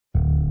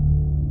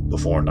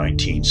Before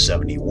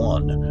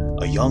 1971,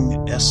 a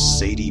young S.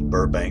 Sadie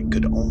Burbank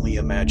could only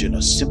imagine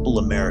a simple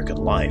American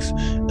life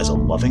as a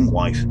loving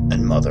wife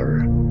and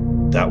mother.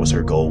 That was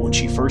her goal when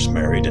she first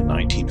married in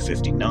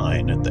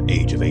 1959 at the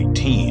age of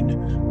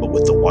 18, but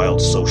with the wild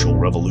social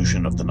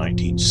revolution of the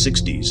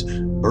 1960s,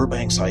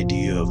 Burbank's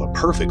idea of a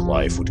perfect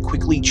life would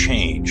quickly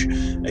change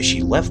as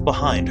she left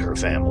behind her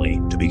family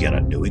to begin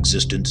a new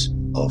existence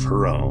of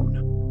her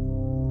own.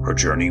 Her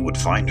journey would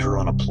find her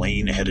on a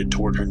plane headed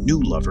toward her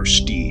new lover,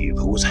 Steve,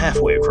 who was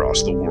halfway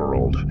across the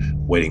world,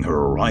 waiting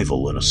her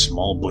arrival in a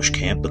small bush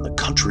camp in the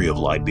country of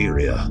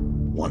Liberia.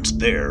 Once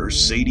there,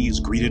 Sadie is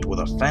greeted with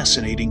a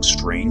fascinating,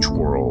 strange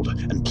world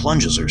and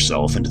plunges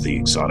herself into the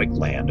exotic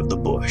land of the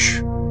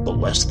bush. But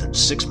less than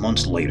 6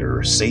 months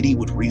later, Sadie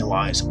would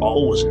realize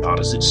all was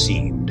not as it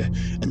seemed,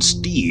 and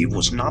Steve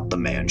was not the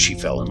man she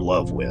fell in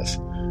love with.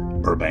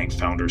 Burbank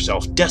found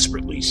herself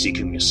desperately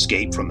seeking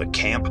escape from the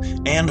camp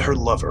and her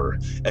lover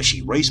as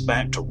she raced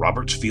back to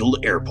Roberts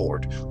Field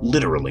Airport,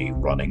 literally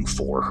running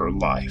for her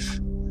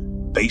life.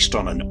 Based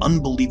on an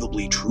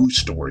unbelievably true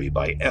story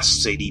by S.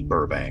 Sadie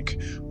Burbank,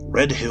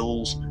 Red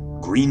Hills,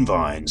 Green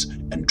Vines,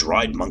 and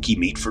Dried Monkey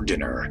Meat for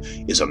Dinner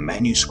is a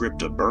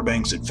manuscript of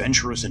Burbank's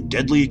adventurous and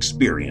deadly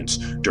experience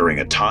during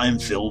a time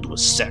filled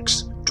with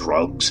sex,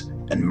 drugs,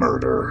 and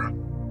murder.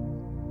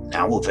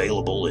 Now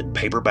available in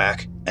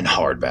paperback and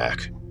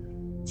hardback.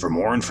 For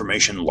more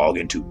information, log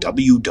into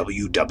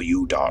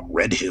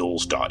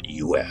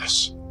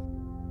www.redhills.us.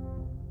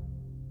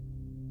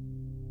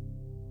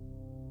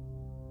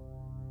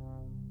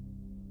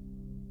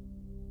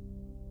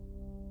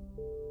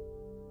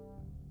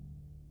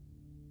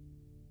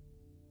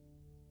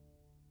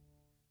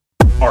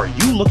 Are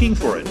you looking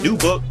for a new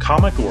book,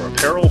 comic, or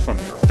apparel from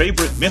your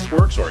favorite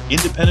MythWorks or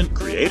independent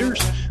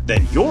creators?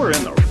 Then you're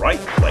in the right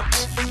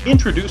place.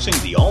 Introducing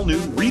the all-new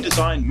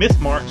redesigned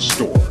MythMart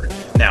store.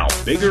 Now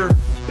bigger,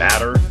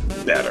 badder,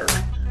 better.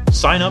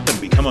 Sign up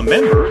and become a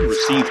member and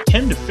receive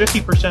 10 to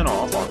 50%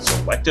 off on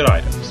selected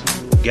items.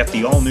 Get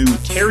the all-new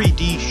Terry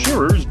D.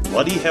 Shearer's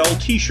Bloody Hell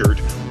t-shirt,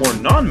 or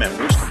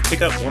non-members can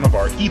pick up one of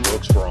our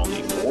ebooks for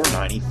only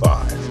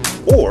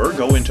 $4.95. Or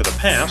go into the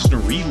past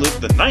and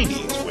relive the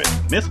 90s with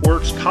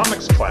MythWorks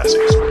Comics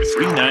Classics for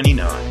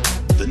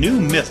 $3.99. The new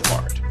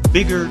MythMart.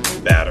 Bigger,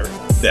 badder,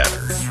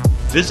 better.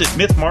 Visit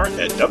MythMart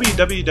at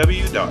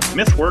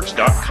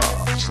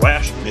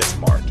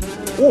www.mythworks.com/MythMart.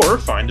 Or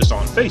find us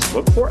on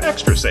Facebook for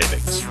extra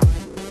savings.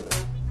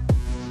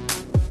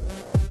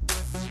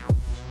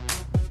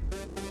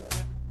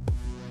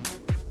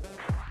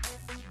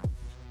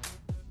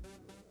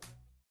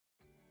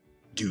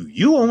 Do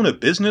you own a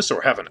business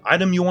or have an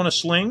item you want to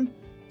sling?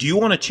 Do you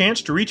want a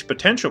chance to reach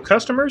potential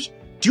customers?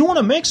 Do you want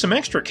to make some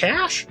extra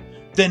cash?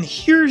 Then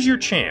here's your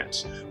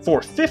chance.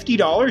 For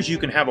 $50, you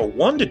can have a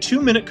 1 to 2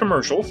 minute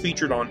commercial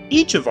featured on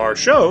each of our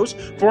shows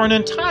for an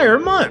entire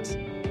month.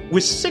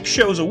 With 6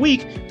 shows a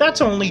week,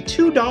 that's only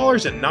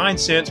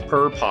 $2.09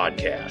 per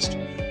podcast.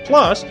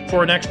 Plus,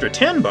 for an extra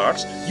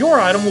 $10, your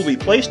item will be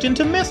placed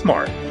into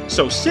MythMart,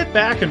 so sit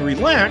back and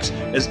relax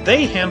as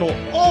they handle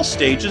all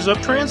stages of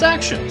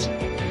transactions.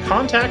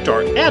 Contact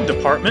our ad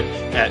department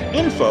at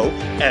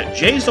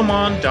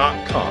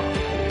info@jason.com.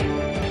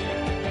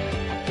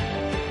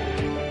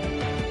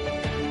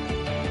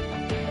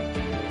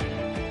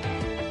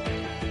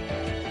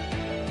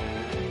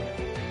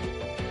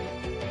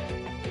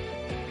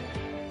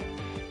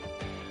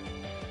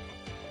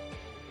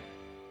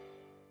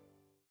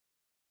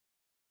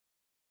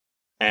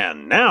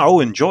 And now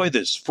enjoy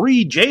this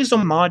free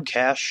Jason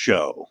Modcast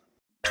show.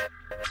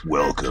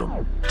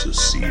 Welcome to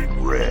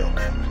Seeing Red.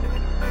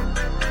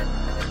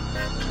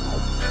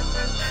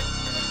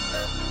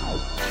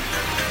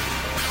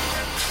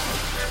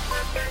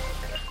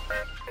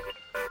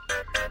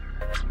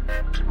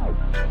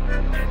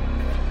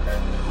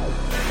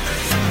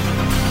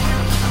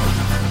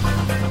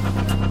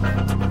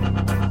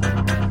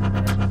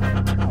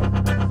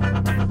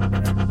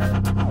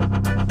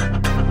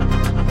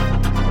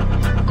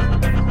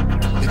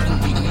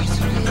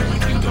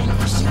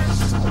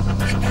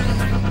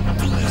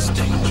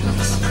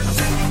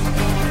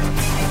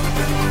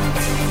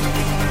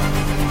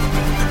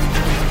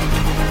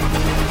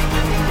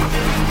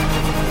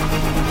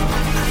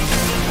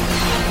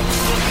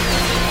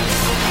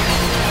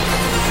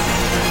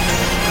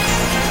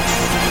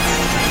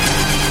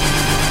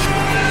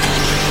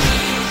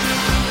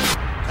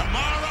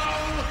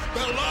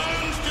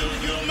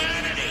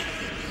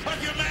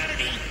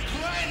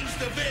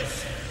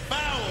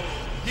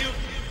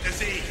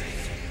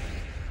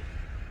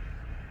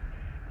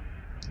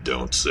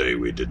 Don't say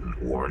we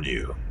didn't warn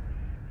you.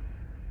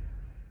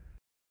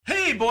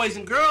 Hey, boys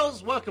and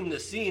girls, welcome to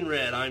Seeing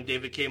Red. I'm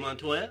David K.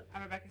 Montoya.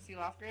 I'm Rebecca C.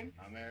 Lofgren.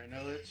 I'm Aaron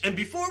Illich. And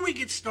before we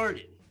get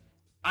started,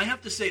 I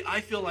have to say I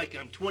feel like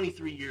I'm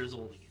 23 years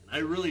old again. I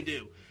really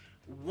do.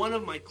 One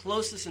of my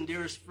closest and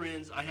dearest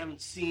friends I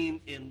haven't seen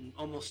in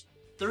almost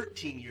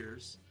 13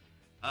 years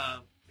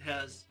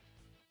has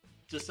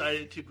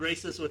decided to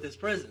grace us with his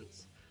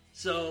presence.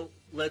 So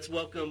let's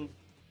welcome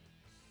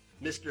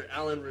Mr.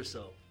 Alan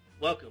Russo.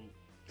 Welcome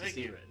to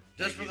Seeing Red.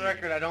 Just for the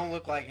record, I don't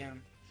look like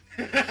him.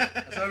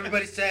 That's what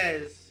everybody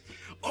says.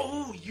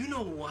 Oh, you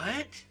know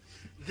what?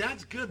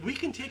 That's good. We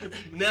can take a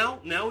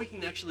now we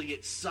can actually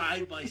get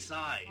side by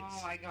sides.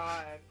 Oh my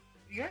god.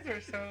 You guys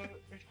are so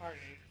retarded.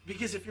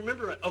 Because if you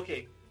remember,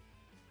 okay,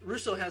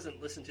 Russo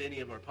hasn't listened to any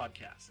of our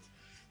podcasts,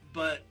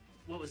 but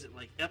what was it,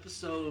 like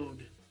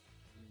episode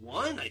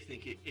 1, I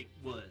think it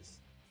was.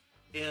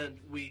 And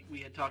we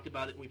had talked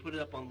about it and we put it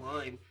up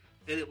online,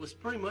 and it was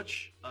pretty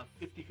much a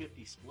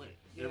 50-50 split.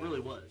 Yeah. It really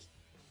was.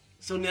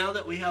 So now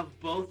that we have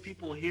both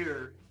people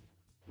here,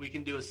 we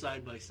can do a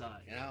side by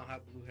side. And I don't have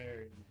blue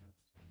hair.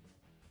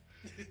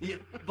 Yeah,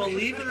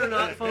 believe it or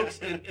not, folks,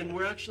 and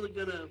we're actually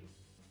gonna,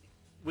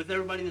 with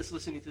everybody that's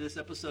listening to this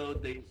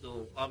episode,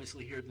 they'll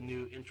obviously hear the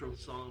new intro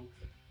song.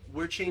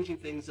 We're changing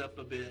things up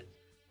a bit.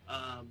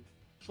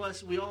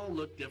 Plus, we all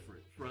look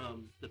different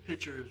from the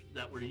pictures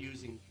that we're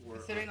using for.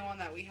 Considering the one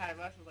that we had of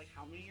us was like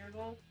how many years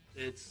old?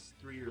 It's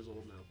 3 years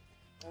old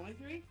now. Only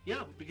 3?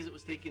 Yeah, because it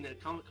was taken at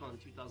Comic-Con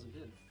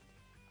 2010,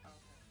 Oh,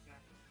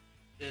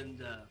 okay.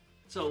 and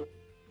so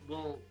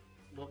we'll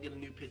get a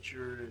new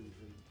picture and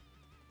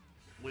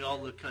we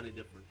all look kind of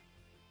different.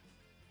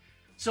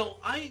 So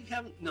I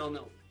haven't,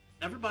 no.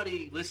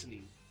 Everybody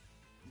listening,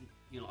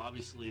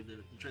 obviously the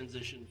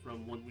transition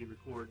from when we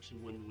record to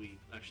when we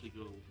actually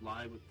go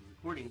live with the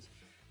recordings,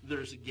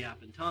 there's a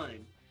gap in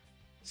time.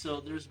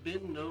 So there's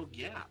been no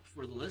gap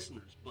for the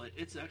listeners, but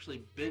it's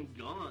actually been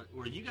gone,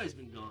 or you guys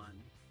been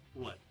gone,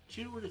 what,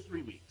 2 or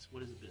 3 weeks?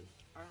 What has it been?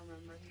 I don't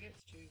remember. I think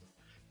it's 2.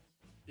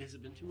 Has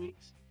it been 2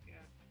 weeks? Yeah.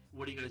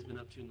 What have you guys been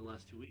up to in the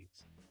last 2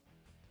 weeks?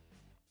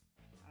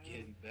 I don't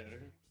Getting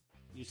better.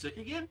 You sick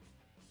again?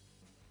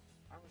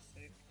 I was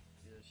sick.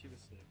 Yeah, she was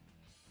sick.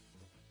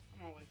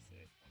 I'm always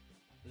sick.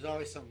 There's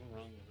always something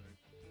wrong with her.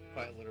 Yeah.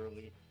 Quite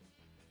literally.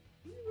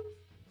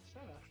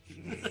 Shut up.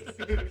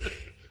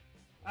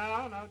 I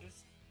don't know,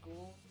 just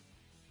school.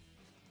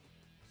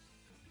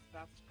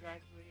 About to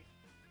graduate.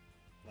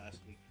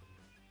 Last week.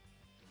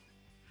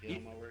 Get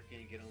on my work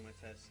in, get on my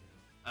tests in.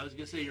 I was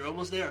gonna say you're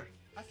almost there.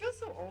 I feel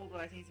so old when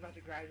I think he's about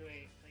to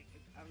graduate. Like,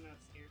 I don't know,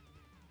 it's scared me.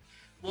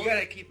 Well, You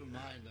gotta keep in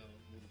mind though,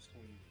 it was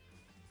 20.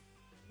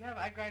 Yeah,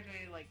 but I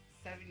graduated like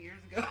 7 years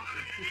ago.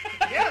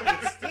 Yeah,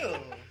 but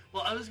still.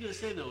 well, I was gonna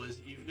say though is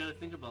you've got to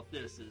think about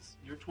this: is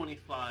you're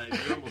 25,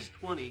 you're almost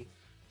 20.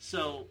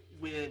 So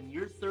when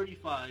you're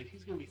 35,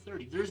 he's gonna be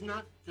 30. There's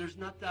not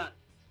that.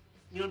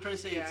 You know what I'm trying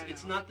to say? Yeah,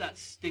 it's I know. not that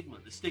stigma.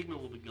 The stigma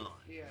will be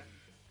gone. Yeah.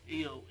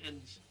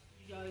 And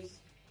you guys,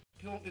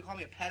 People won't be calling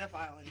me a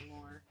pedophile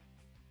anymore.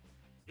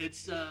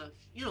 it's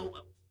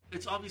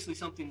it's obviously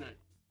something that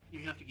you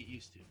have to get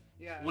used to.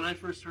 Yeah. When I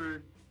first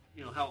heard,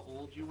 how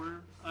old you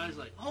were, I was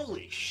like,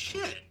 holy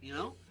shit,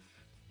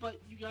 But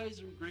you guys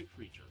are great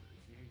for each other.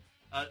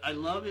 I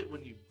love it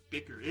when you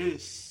bicker. It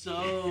is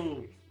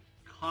so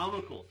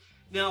comical.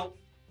 Now,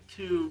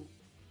 to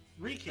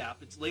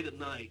recap, it's late at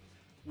night.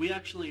 We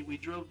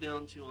drove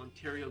down to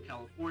Ontario,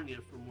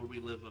 California from where we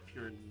live up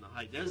here in the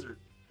high desert.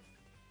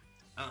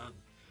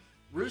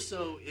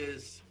 Russo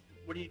is,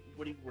 what are you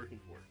working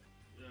for?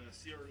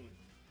 CRE,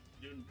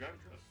 doing driving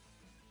truck.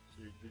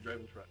 So you're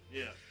driving truck.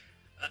 Yeah.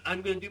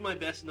 I'm going to do my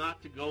best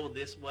not to go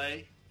this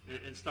way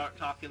and start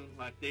talking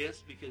like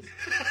this, because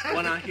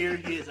when I hear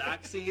his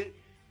accent,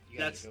 You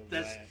gotta that's go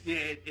that's back.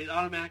 yeah, it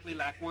automatically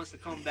wants to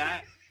come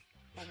back.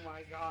 Oh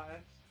my gosh.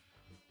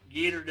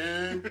 Get her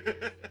done.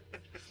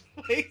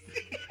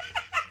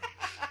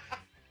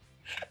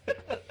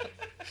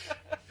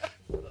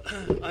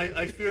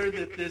 I fear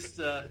that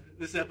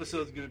this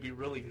episode is going to be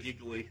really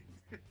giggly.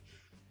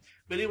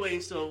 But anyway,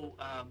 so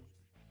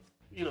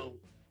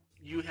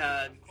you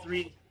had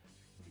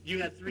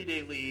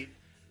 3-day leave,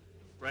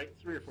 right?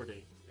 3 or 4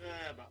 days.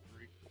 About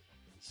 3.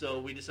 So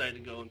we decided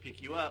to go and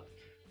pick you up.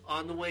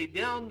 On the way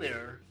down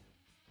there,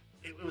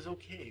 it was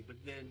okay, but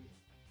then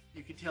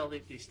you could tell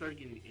that they started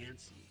getting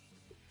antsy.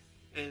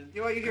 And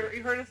You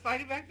heard us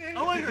fighting back there?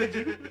 oh, I heard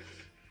you.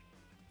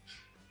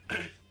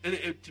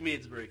 And to me,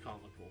 it's very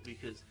comical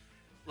because,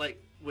 like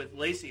with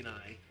Lacey and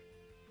I,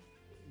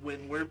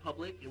 when we're in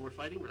public and we're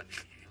fighting, we're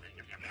like,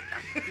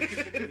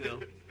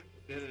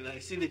 And I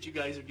see that you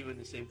guys are doing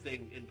the same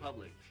thing in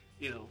public.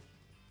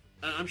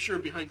 I'm sure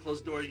behind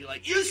closed doors you're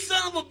like, "You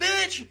son of a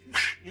bitch!"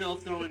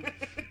 Throwing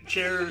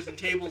chairs and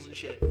tables and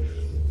shit.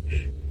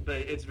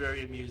 But it's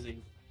very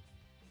amusing.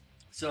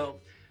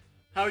 So,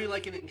 how are you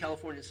liking it in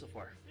California so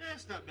far? Yeah,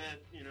 it's not bad,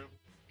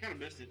 Kind of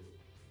missed it,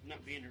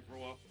 not being here for a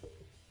while.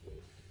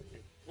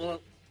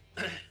 Well,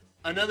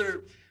 I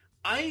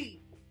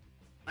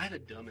had a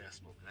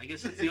dumbass moment. I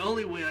guess it's the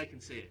only way I can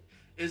say it.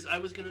 Is I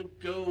was going to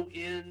go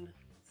in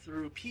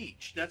through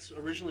Peach. That's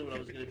originally what I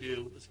was going to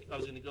do. I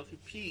was going to go through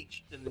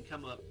Peach and then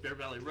come up Bear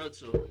Valley Road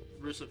so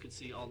Russo could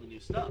see all the new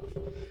stuff.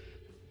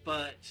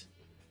 But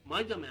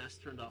my dumbass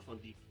turned off on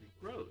Deep Creek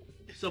Road.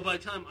 So by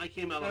the time I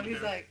came out So on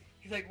he's there,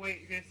 like, wait,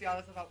 you're gonna see all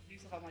this new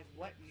stuff? I'm like,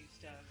 what new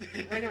stuff?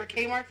 Right where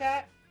Kmart's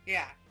at?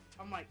 Yeah.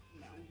 I'm like,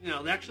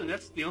 no. actually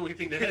that's the only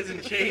thing that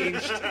hasn't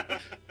changed.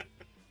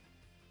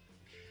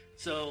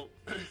 So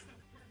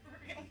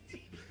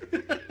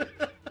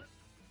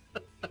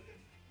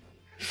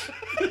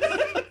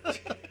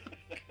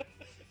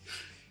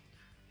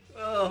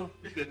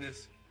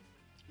goodness.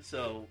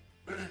 So,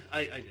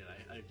 I did.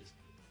 I just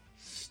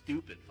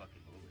stupid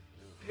fucking moment.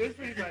 It was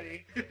pretty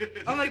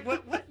funny. I'm like,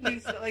 what new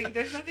stuff? Like,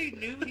 there's nothing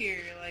new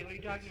here. Like, what are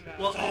you talking about?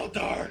 Well, It's all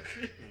dark.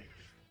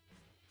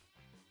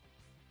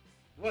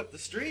 What? The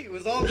street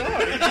was all dark.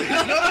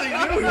 There's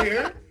nothing new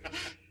here.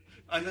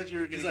 I thought you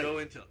were going to He's go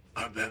into.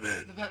 I'm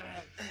Batman.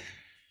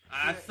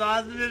 I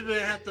thought we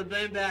would have to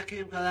bring back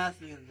in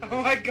Palacios.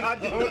 Oh my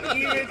God! Don't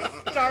even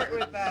start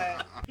with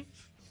that.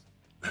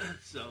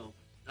 So,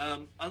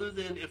 other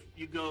than if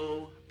you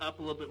go up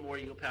a little bit more,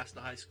 you go past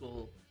the high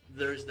school,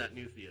 there's that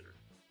new theater.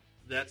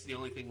 That's the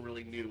only thing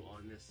really new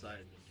on this side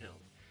of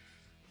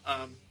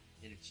town.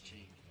 And it's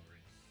changed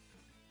already.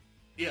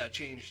 Yeah, it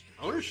changed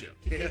ownership.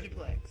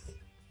 Digiplex.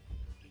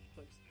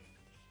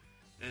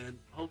 And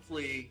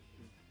hopefully,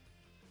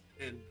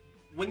 and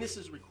when this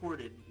is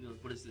recorded,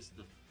 what is this,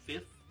 the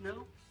 5th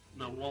now?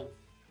 No, well,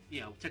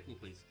 yeah,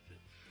 technically it's the 5th.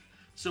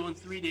 So in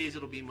 3 days,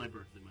 it'll be my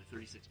birthday, my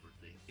 36th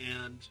birthday.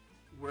 And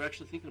we're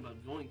actually thinking about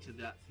going to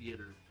that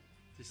theater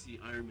to see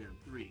Iron Man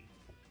 3.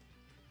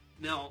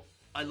 Now,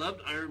 I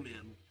loved Iron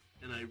Man,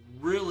 and I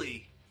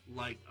really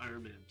liked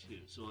Iron Man 2.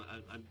 So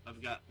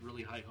I've got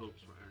really high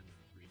hopes for Iron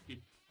Man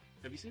 3.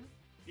 Have you seen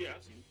it? Yeah,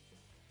 I've seen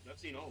it. I've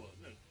seen all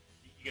of them.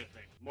 You gotta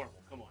think.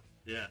 Marvel, come on.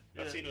 Yeah.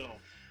 I've seen it all.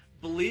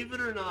 Believe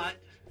it or not,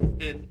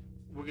 and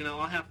we're going to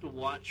all have to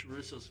watch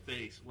Russo's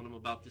face when I'm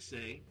about to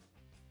say,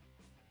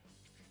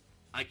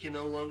 I can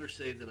no longer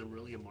say that I'm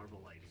really a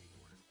Marvelite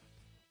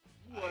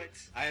anymore. What?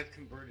 I have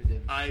converted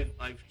him.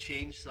 I've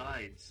changed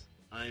sides.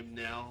 I'm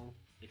now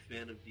a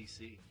fan of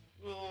DC.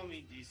 Well, I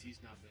mean,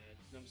 DC's not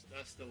bad.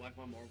 I still like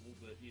my Marvel,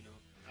 but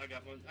I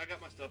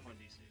got my stuff on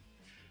DC.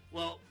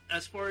 Well,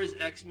 as far as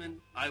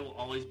X-Men, I will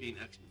always be an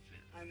X-Men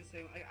fan. I'm the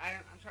same. Like,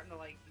 I'm starting to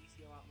like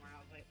DC a lot more. I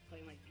was like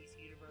playing like DC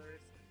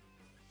Universe.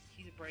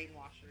 He's a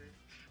brainwasher.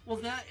 Well,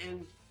 that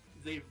and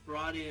they've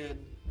brought in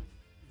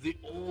the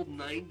old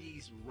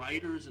 90s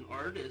writers and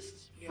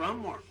artists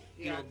from Marvel.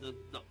 Yeah.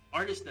 The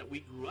artists that we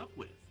grew up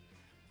with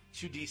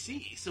to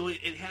DC. So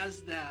it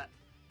has that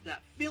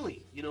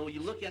feeling. You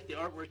look at the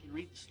artwork, you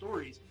read the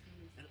stories,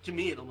 and to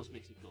me it almost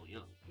makes me feel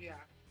young. Yeah.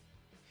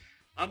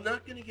 I'm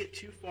not going to get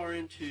too far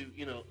into,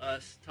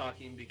 us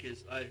talking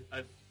because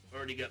I've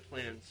already got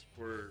plans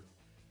for,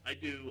 I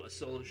do a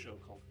solo show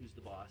called Who's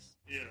the Boss?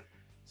 Yeah.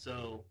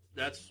 So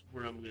that's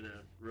where I'm going to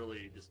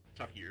really just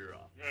talk your ear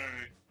off. All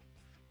right.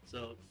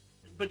 So,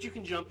 but you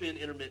can jump in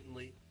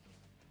intermittently.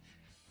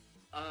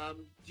 Do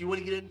you want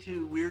to get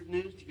into weird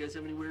news? Do you guys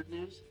have any weird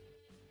news?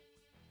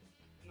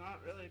 Not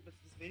really, but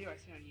this video I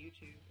seen on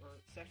YouTube, or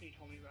Stephanie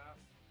told me about.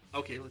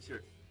 Okay, let's hear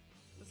it.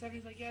 So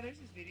Stephanie's like, yeah, there's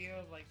this video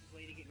of like this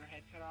lady getting her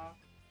head cut off.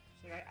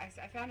 She's like,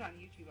 I found it on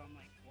YouTube. I'm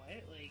like, what?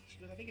 Like, she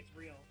goes, I think it's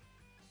real.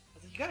 I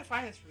was like, you gotta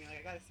find this for me.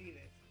 Like, I gotta see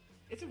this.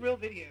 It's a real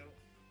video.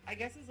 I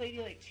guess this lady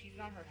like cheated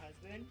on her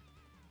husband,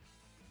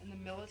 and the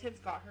militants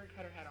got her and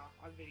cut her head off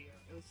on video.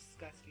 It was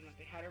disgusting. Like,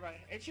 they had her by the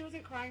head, and she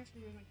wasn't crying,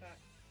 screaming like that.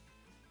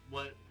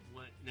 What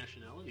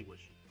nationality was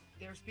she?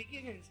 They were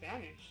speaking in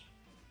Spanish.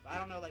 I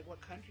don't know, like, what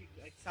country,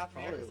 like South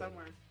America Probably.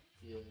 somewhere.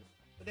 Yeah.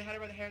 But they had her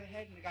by the hair of the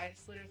head, and the guy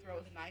slit her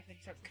throat with a knife, and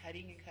he starts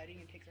cutting and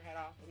takes her head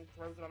off, and then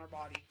throws it on her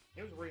body.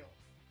 It was real.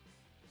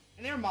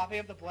 And they were mopping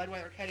up the blood while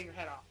they were cutting her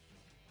head off.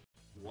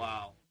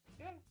 Wow.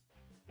 Yeah.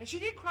 And she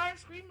didn't cry or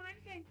scream or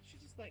anything. She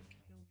just, like,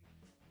 killed me.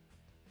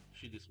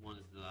 She just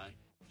wanted to die.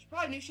 She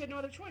probably knew she had no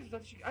other choice.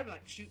 I'd be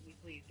like, shoot me,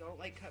 please. Don't,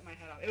 like, cut my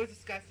head off. It was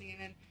disgusting. And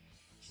then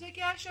she's like,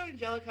 yeah, I showed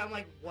Angelica. I'm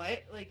like,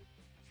 what? Like,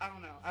 I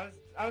don't know.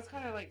 I was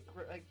kind of, like,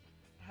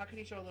 how can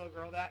you show a little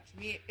girl that? To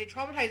me, it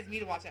traumatizes me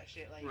to watch that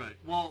shit. Like, Right.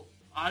 Well,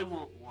 I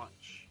won't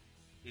watch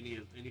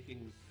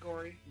anything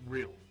gory.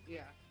 real.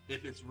 Yeah.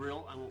 If it's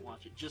real, I won't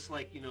watch it. Just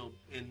like,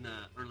 in the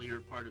earlier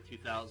part of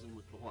 2000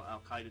 with the whole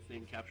Al-Qaeda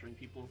thing, capturing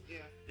people Yeah.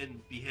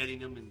 and beheading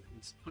them and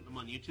putting them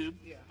on YouTube.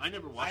 Yeah. I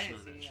never I watched didn't none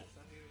of see that that shit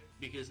stuff either.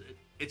 because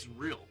it's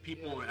real.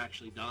 People Yeah. are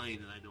actually dying,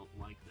 and I don't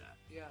like that.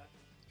 Yeah.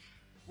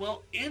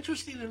 Well,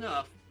 interesting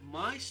enough,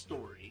 my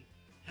story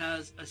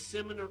has a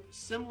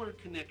similar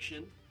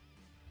connection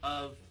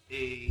of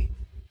a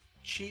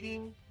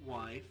cheating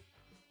wife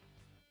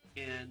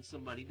and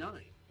somebody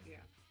dying. Yeah.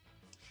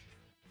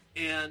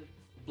 And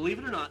believe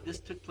it or not, this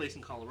took place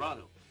in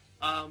Colorado.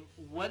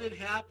 What had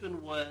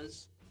happened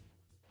was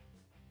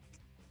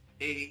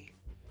a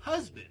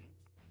husband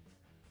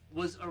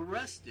was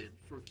arrested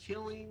for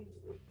killing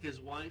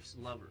his wife's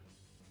lover,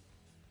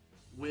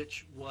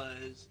 which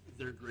was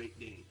their Great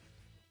Dane.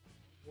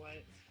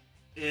 What?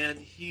 And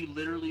he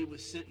literally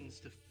was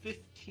sentenced to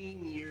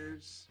 15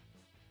 years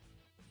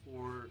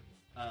for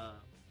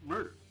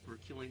murder, for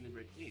killing the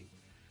Great Dane.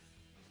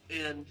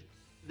 And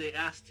they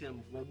asked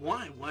him, well,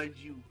 why? Why did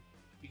you...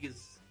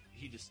 Because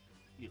he just,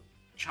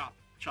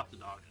 chopped the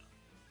dog up.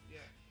 Yeah.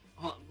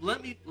 Hold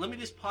on, let me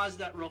just pause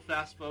that real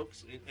fast,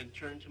 folks, and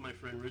turn to my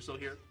friend Russo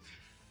here.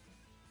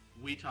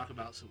 We talk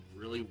about some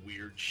really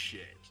weird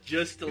shit,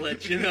 just to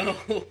let you know.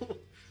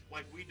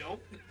 Like, we don't?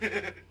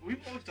 We've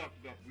always talked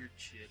about weird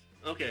shit.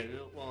 Okay,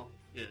 well,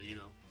 yeah,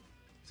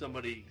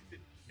 somebody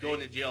going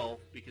to jail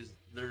because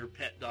their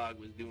pet dog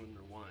was doing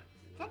their want.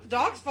 not the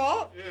dog's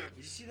fault. Yeah. Did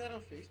you see that on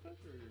Facebook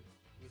or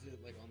was it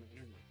like on the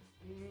internet?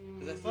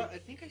 Because I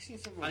think I seen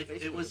something on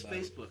Facebook. It was about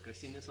it. Facebook. I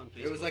seen this on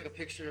Facebook. It was like a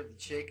picture of the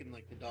chick and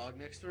like the dog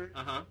next to her.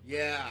 Uh-huh.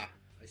 Yeah,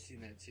 I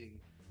seen that too.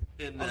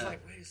 And I was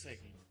like, wait a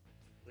second.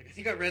 Like, I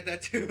think I read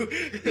that too.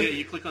 yeah,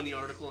 you click on the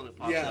article and it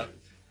pops Yeah. up.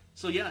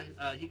 So yeah,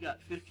 he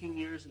got 15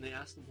 years, and they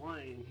asked him why,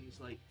 and he's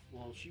like,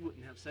 "Well, she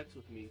wouldn't have sex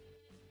with me.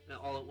 And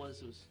all it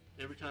was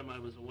every time I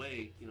was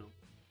away,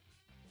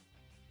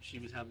 she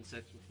was having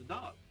sex with the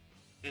dog,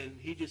 and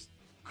he just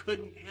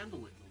couldn't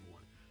handle it no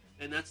more.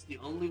 And that's the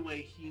only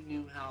way he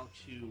knew how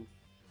to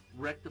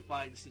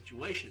rectify the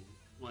situation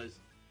was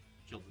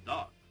kill the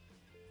dog.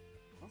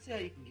 I don't see how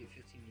you can get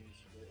 15 years.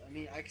 But, I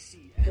mean, I can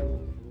see animal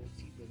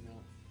cruelty, but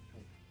not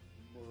like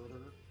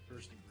murder,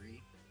 first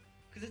degree.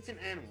 Because it's an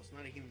animal, it's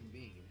not a human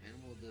being. An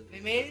animal does. They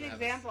made an doesn't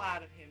have example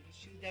out of him because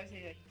she was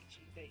devastated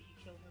that he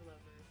killed her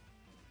lover.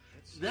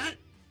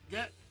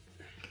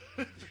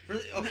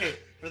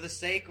 For the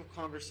sake of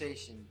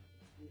conversation,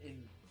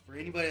 and for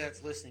anybody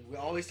that's listening, we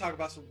always talk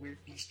about some weird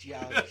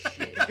bestiality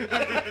shit.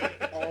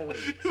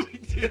 Always. We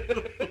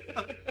do.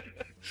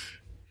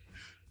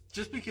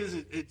 Just because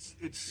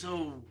it's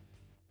so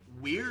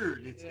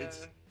weird,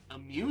 it's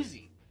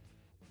amusing.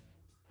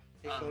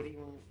 Hey, Cody, you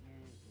want?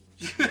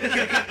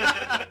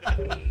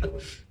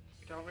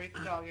 Don't rape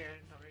the dog,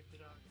 Aaron. Don't rape the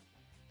dog.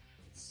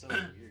 It's so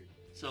weird.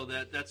 So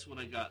that's what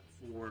I got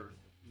for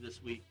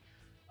this week.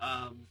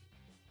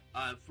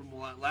 From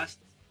last,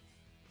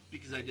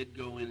 because I did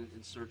go in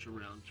and search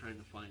around trying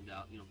to find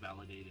out,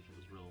 validate if it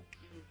was real.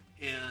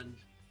 And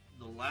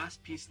the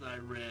last piece that I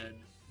read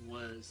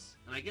was,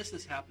 and I guess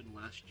this happened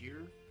last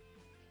year,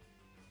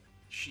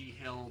 she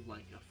held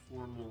like a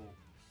formal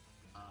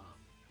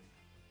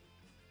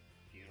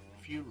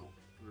funeral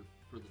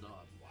for the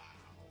dog. Wow.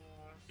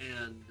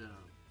 And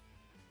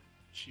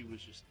she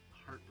was just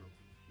heartbroken.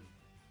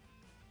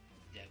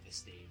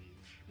 Devastated.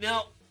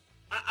 Now,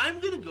 I'm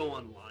going to go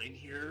online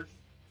here,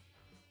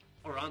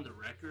 or on the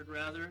record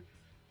rather,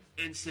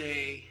 and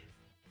say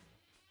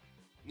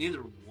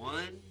neither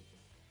one,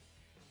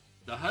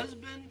 the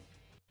husband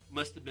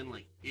must have been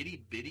like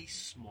itty bitty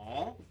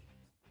small,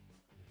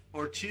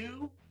 or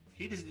two,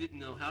 he just didn't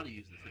know how to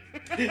use the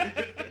thing.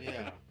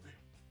 Yeah.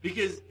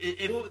 Because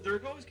Well,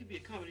 there always could be a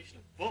combination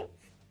of both.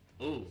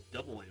 oh,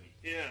 double whammy.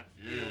 Yeah.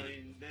 Yeah. I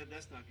mean,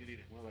 that's not good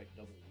either. More like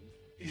double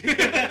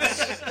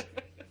whammy.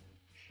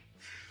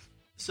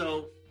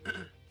 So,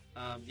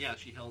 yeah,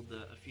 she held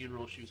a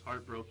funeral. She was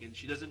heartbroken.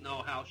 She doesn't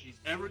know how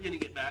she's ever going to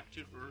get back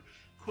to her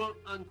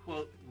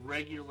quote-unquote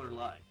regular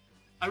life.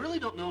 I really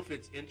don't know if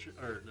it's not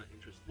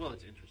interesting. Well,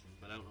 it's interesting,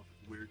 but I don't know if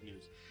it's weird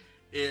news.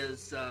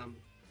 Is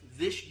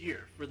this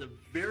year, for the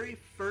very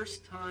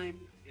first time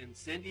in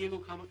San Diego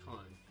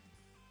Comic-Con,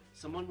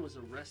 someone was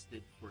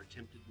arrested for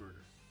attempted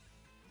murder.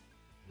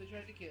 They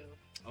tried to kill.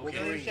 Okay.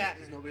 William Shatner.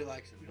 Because nobody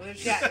likes him. William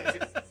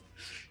Shatner.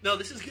 No,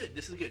 this is good.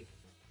 This is good.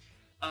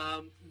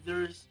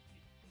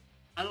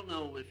 I don't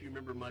know if you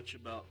remember much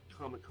about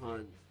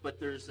Comic-Con, but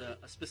there's a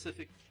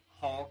specific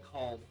hall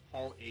called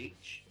Hall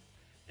H,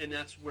 and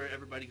that's where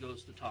everybody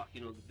goes to talk,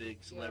 the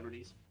big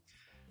celebrities.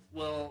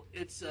 Well,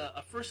 it's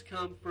a first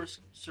come,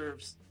 first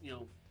served,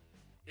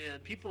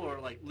 and people are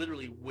like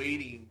literally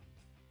waiting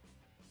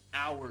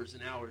hours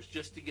and hours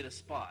just to get a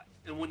spot.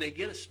 And when they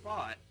get a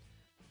spot,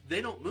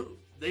 they don't move.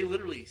 They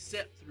literally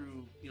sit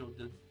through,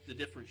 the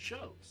different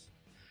shows.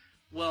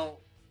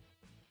 Well,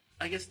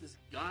 I guess this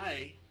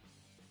guy,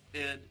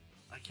 and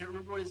I can't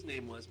remember what his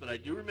name was, but I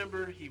do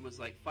remember he was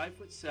like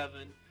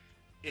 5'7"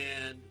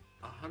 and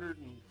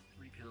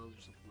 103 pounds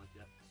or something like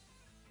that.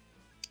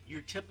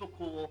 Your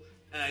typical,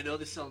 and I know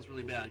this sounds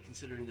really bad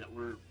considering that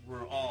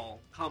we're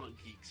all comic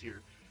geeks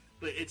here,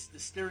 but it's the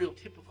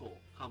stereotypical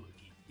comic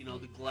geek.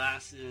 The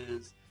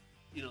glasses,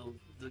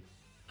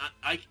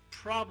 I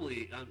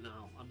probably, I don't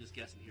know, I'm just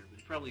guessing here, but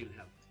he probably even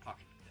have a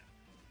pocket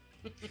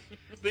like that.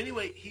 But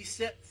anyway, he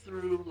sat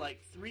through like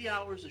 3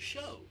 hours of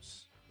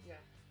shows. Yeah.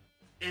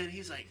 And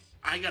he's like,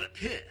 I gotta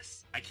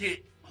piss. I can't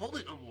hold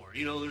it no more.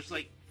 There's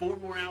like 4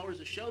 more hours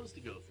of shows to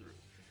go through.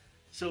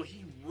 So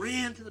he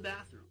ran to the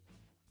bathroom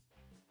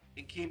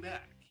and came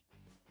back.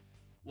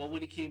 Well,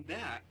 when he came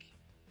back,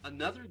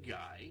 another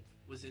guy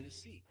was in his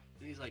seat.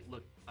 And he's like,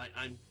 look,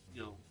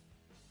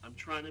 I'm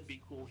trying to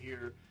be cool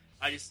here.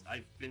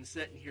 I've been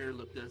sitting here,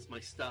 look, that's my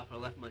stuff. I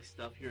left my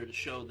stuff here to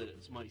show that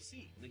it's my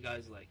seat. And the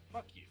guy's like,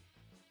 fuck you.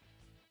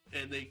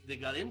 And they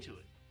got into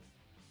it.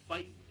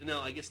 Fighting.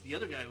 Now, I guess the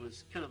other guy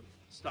was kind of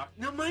stock.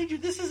 Now, mind you,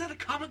 this is at a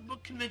comic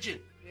book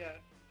convention. Yeah.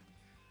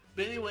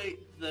 But anyway,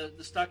 the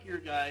stockier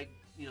guy,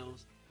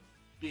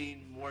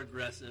 being more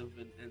aggressive,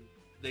 and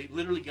they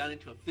literally got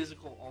into a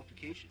physical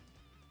altercation.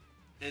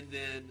 And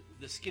then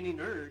the skinny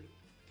nerd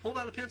pulled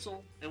out a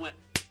pencil and went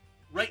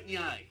right in the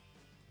eye.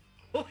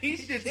 Holy He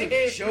did some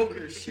shit.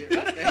 Joker shit.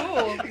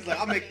 Cool. He's like,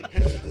 I'll make the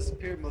pencil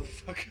disappear,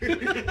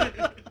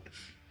 motherfucker.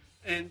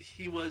 And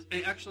he was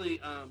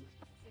actually,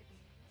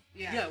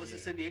 yeah, it was in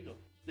San Diego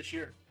this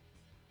year.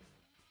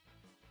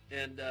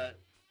 And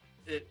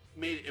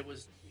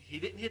he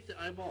didn't hit the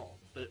eyeball,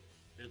 but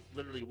it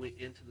literally went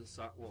into the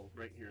socket, well,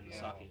 right here in the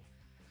socket.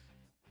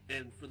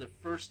 And for the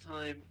first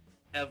time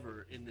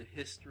ever in the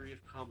history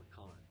of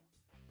Comic-Con,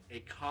 a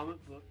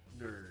comic book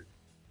nerd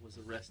was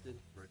arrested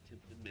for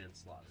attempted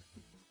manslaughter.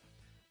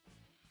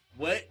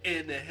 What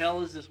in the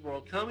hell is this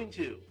world coming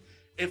to?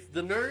 If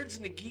the nerds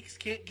and the geeks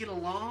can't get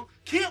along,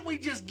 can't we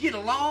just get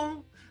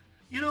along?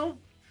 You know,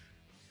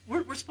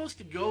 we're supposed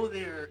to go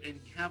there and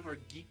have our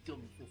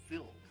geekdom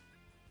fulfilled.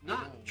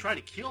 Not try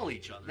to kill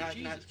each other. Not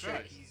Jesus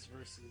Christ. Trekkies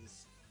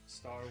versus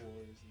Star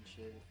Wars and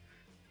shit.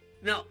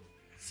 Now,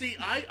 see,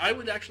 I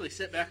would actually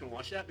sit back and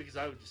watch that because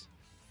I would just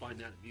find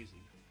that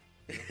amusing.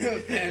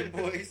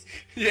 Fanboys.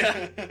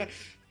 Yeah.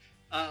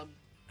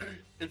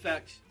 In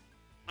fact,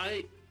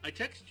 I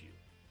texted you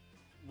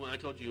when I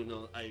told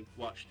you, I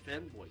watched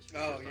Fanboys. For the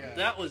Oh, first time. yeah.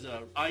 That was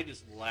I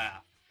just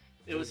laughed.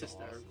 It was was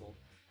hysterical. awesome.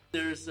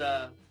 There's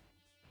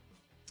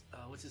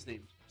what's his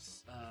name?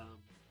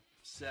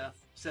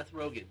 Seth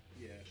Rogen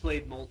Yeah.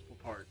 played multiple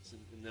parts,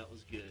 and that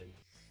was good.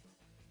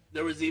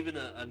 There was even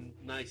a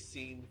nice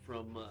scene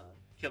from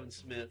Kevin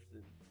Smith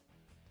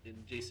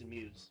and Jason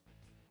Mewes,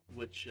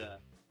 which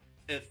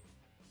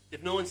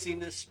if no one's seen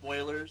this,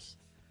 spoilers.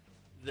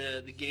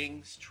 The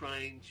gang's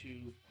trying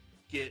to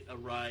get a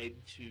ride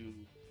to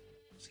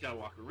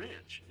Skywalker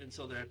Ranch, and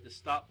so they have to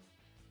stop.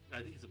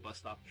 I think it's a bus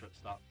stop, truck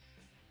stop.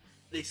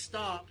 They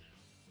stop,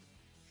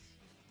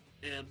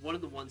 and one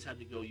of the ones had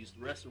to go use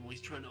the restroom. When he's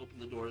trying to open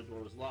the door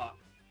was locked.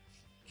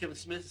 Kevin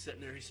Smith is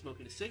sitting there, he's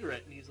smoking a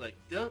cigarette, and he's like,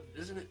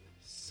 doesn't it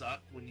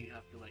suck when you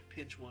have to like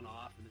pinch one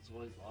off and it's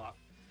always locked?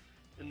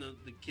 And the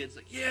kid's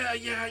like, yeah,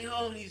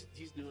 and he's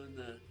doing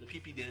the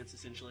pee-pee dance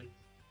essentially.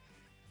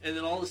 And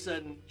then all of a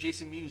sudden,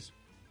 Jason Mewes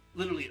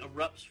literally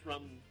erupts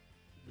from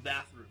the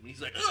bathroom.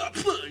 He's like,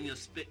 and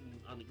spitting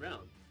on the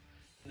ground.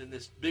 And then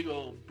this big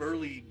old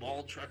burly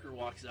bald trucker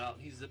walks out,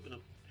 and he's zipping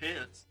up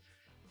pants.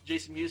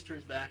 Jason Mewes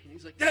turns back, and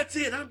he's like, that's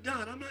it, I'm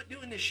done. I'm not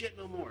doing this shit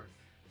no more.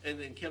 And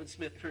then Kevin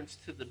Smith turns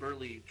to the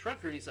burly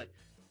trucker, and he's like,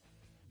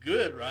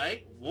 good,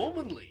 right?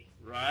 Womanly,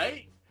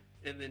 right?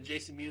 And then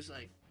Jason Mewes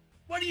like,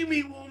 what do you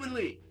mean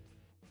womanly?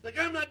 Like,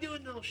 I'm not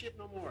doing no shit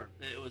no more.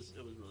 And it was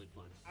really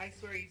fun. I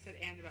swear you said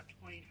 "and" about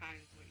 20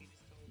 times what you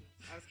just told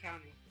us. I was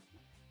counting.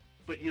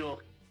 But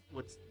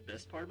what's the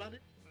best part about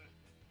it?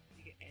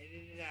 You can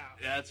edit it out.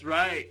 That's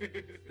right.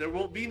 There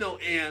won't be no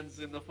ands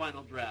in the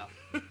final draft.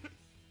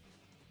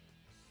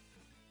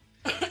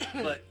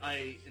 But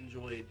I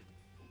enjoyed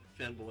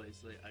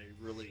Fanboys. I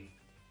really...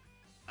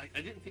 I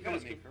didn't think I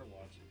was... make her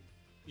watch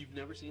it. You've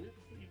never seen it?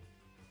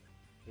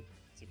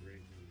 It's a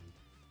great movie.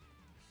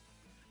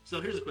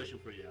 So here's a question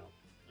for you, Al.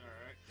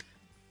 Alright.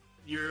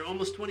 You're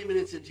almost 20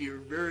 minutes into your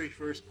very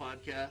first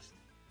podcast.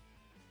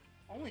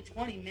 Only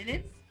 20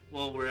 minutes?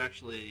 Well, we're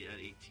actually at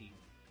 18.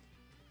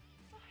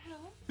 What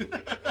the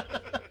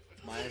hell?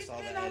 Minus all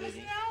It's the been almost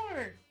editing. an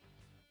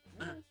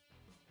hour.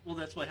 Well,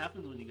 that's what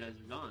happens when you guys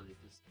are gone.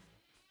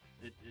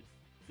 It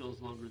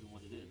feels longer than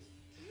what it is.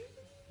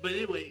 But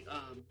anyway,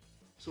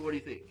 so what do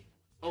you think?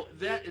 Oh,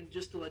 that, and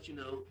just to let you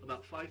know,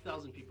 about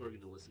 5,000 people are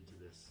going to listen to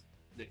this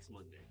next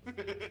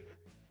Monday.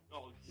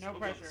 Oh, No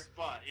put me on the pressure.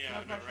 Spot. Yeah, No I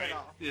know, pressure right? at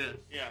all. Yeah.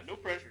 Yeah, no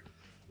pressure.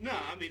 No,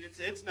 I mean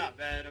it's not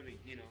bad. I mean,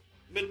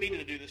 been meaning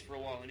to do this for a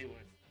while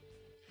anyway.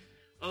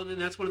 Oh, then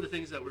that's one of the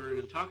things that we're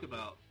going to talk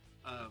about.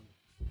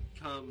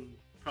 Come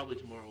probably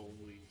tomorrow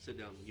when we sit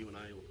down, you and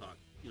I will talk,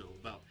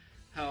 about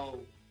how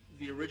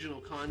the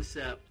original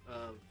concept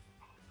of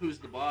Who's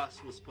the Boss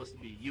was supposed to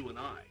be you and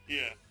I.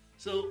 Yeah.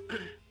 So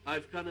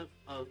I've kind of,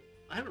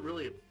 I haven't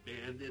really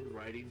abandoned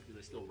writing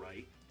because I still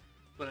write,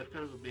 but I've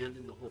kind of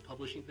abandoned the whole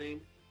publishing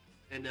thing.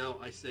 And now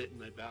I sit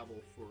and I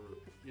babble for,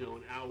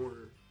 an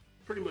hour,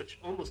 pretty much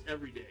almost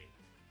every day,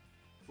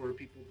 for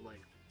people to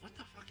like, what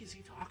the fuck is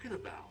he talking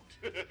about?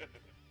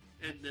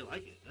 And they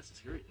like it. That's the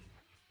scary thing.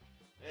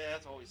 Yeah,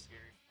 that's always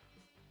scary.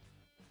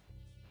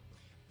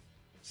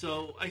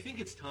 So I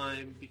think it's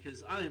time,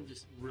 because I am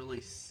just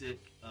really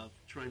sick of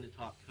trying to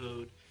talk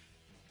code,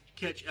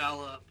 catch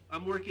Al up.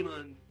 I'm working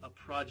on a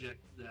project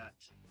that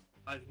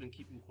I've been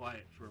keeping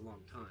quiet for a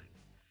long time.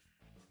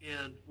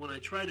 And when I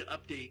try to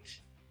update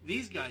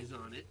these guys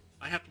on it,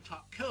 I have to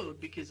talk code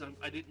because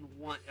I didn't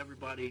want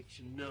everybody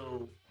to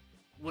know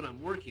what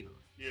I'm working on.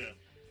 Yeah.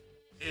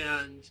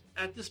 And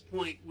at this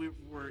point, we're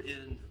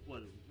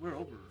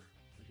over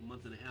like a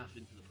month and a half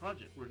into the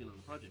project, working on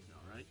the project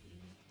now, right?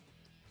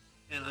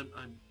 And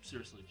I'm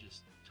seriously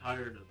just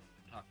tired of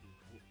talking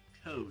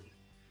code.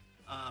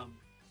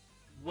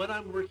 What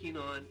I'm working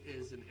on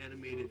is an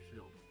animated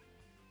film.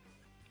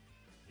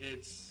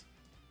 It's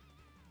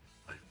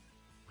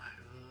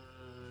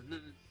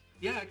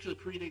actually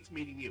predates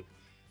Meeting You.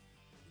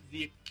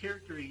 The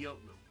character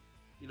Yotnam,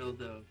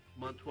 the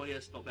Montoya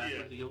spelled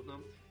backwards, the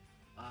Yotnam.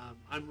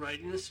 I'm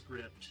writing a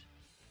script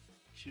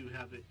to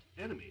have it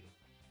animated,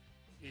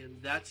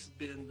 and that's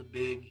been the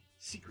big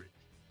secret,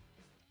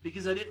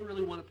 because I didn't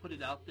really want to put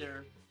it out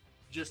there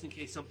just in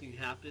case something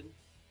happened.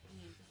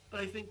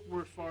 But I think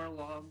we're far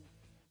along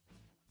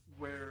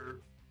where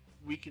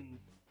we can.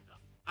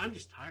 I'm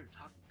just tired of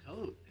talking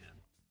code,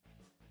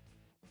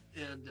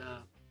 man. And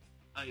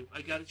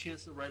I got a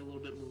chance to write a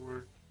little bit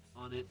more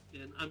on it,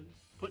 and I'm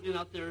putting it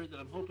out there that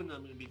I'm hoping I'm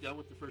going to be done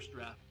with the first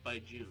draft by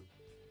June.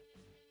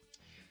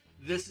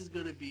 This is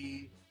going to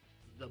be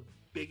the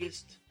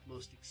biggest,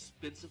 most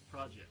expensive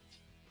project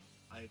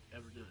I've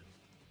ever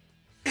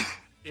done.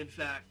 In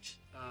fact,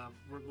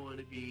 we're going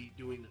to be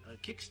doing a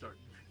Kickstarter.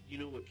 You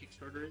know what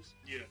Kickstarter is?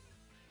 Yeah.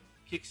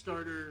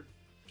 Kickstarter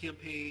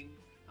campaign,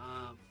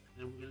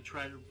 and we're going to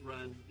try to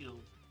run,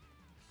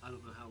 I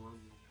don't know how long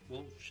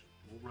we'll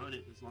run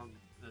it as long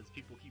as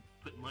people keep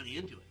putting money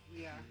into it.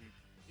 Yeah.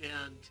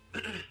 And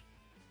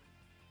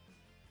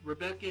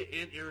Rebecca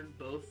and Aaron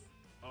both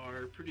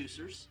are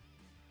producers.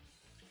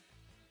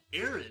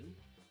 Aaron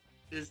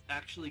is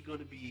actually going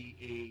to be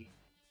a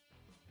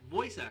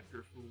voice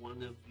actor for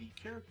one of the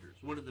characters,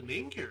 one of the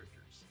main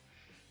characters.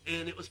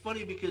 And it was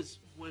funny because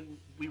when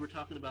we were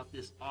talking about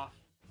this off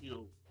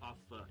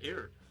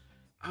air,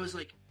 I was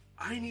like,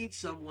 I need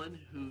someone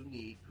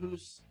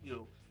who's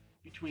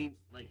between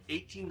like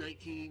 18,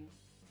 19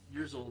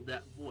 years old,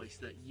 that voice,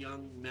 that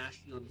young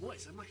masculine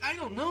voice. I'm like, I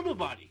don't know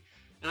nobody.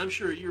 And I'm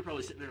sure you're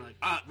probably sitting there like,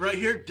 right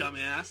here,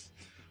 dumbass.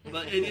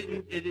 But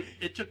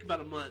it took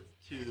about a month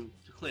to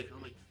click.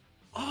 I'm like,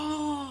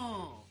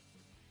 oh,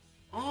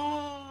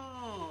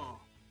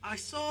 I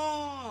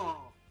saw.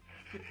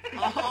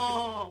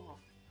 Oh.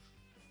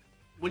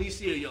 When you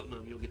see a Yelp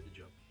Gnome, you'll get the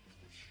joke.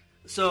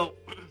 So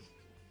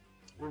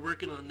we're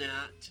working on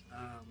that.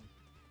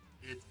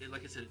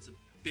 Like I said, it's a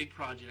big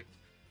project.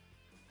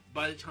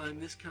 By the time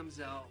this comes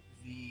out,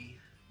 the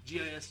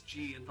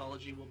GISG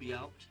anthology will be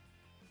out.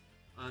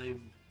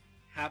 I'm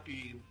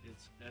happy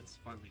that's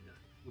finally done.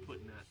 We're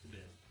putting that to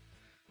bed.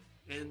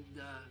 And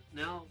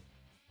now,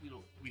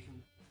 we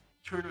can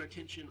turn our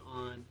attention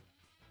on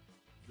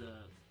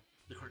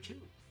the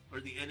cartoon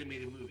or the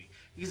animated movie.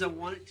 Because I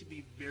want it to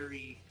be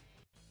very...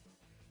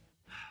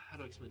 How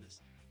do I explain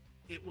this?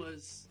 It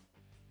was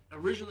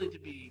originally to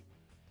be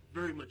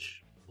very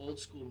much old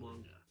school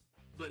manga.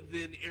 But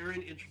then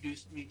Aaron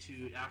introduced me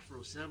to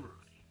Afro Samurai.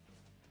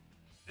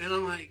 And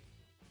I'm like,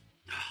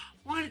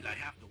 why did I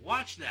have to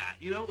watch that?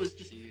 It was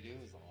just... Dude, it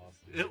was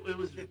awesome. It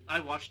was. I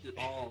watched it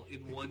all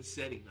in one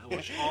setting. I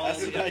watched all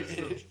the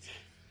episodes.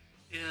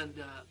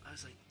 And I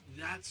was like,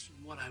 that's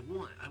what I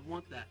want. I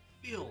want that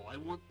feel. I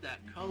want that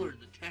color,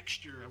 the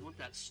texture. I want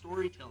that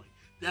storytelling.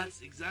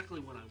 That's exactly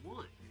what I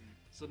want.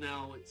 So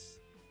now it's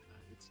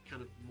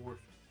kind of morphed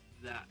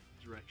that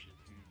direction.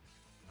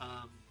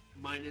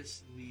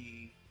 Minus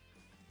the...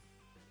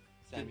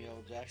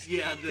 Samuel Jackson.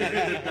 Yeah,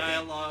 the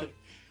dialogue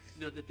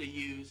that they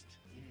used,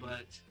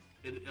 but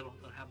it'll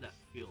have that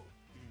feel.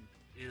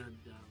 And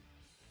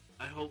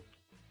I hope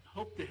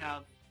to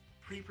have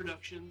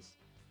pre-productions.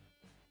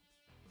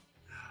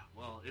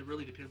 Well, it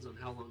really depends on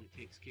how long it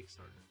takes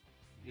Kickstarter.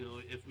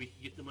 If we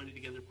can get the money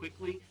together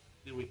quickly,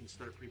 then we can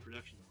start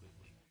pre-production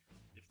quickly.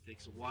 If it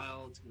takes a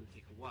while, it's going to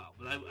take a while.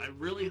 But I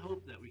really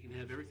hope that we can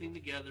have everything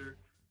together,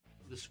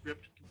 the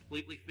script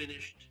completely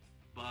finished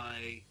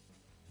by,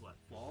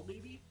 fall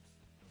maybe?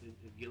 And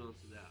get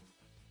onto that.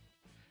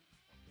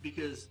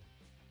 Because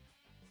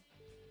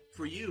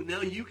for you,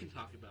 now you can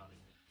talk about it.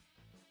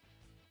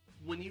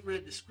 When you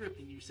read the script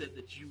and you said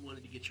that you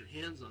wanted to get your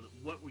hands on it,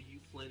 what were you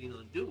planning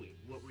on doing?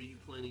 What were you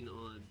planning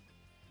on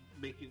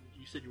making?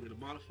 You said you were going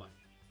to modify it.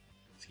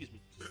 Excuse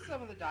me. Just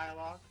some of the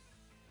dialogue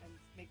and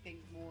make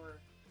things more,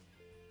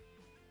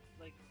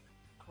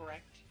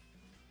 correct.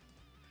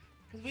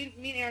 Because me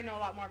and Aaron know a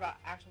lot more about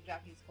actual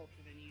Japanese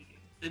culture than you do.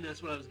 And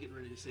that's what I was getting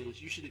ready to say,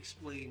 is you should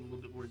explain a little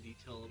bit more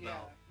detail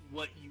about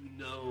what you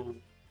know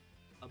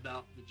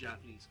about the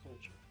Japanese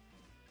culture.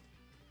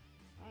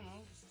 I don't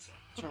know.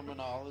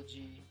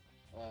 Terminology,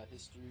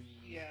 history,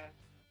 Yeah.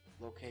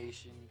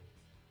 location,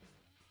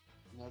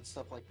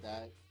 stuff like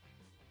that.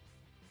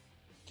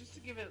 Just to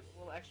give it a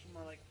little extra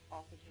more,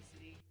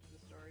 authenticity to the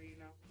story,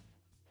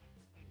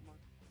 More,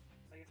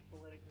 I guess,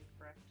 politically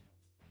correct.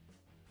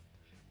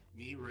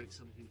 Me write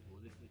something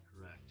politically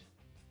correct.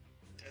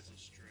 That's a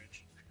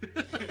stretch. I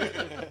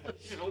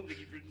don't think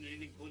you've written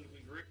anything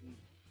politically correct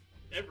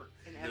ever.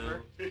 And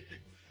ever.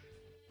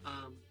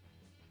 No.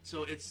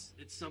 So it's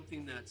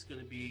something that's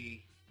going to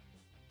be...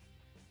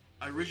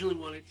 I originally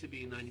wanted it to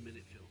be a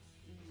 90-minute film.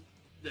 Mm-hmm.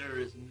 There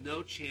is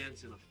no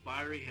chance in a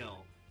fiery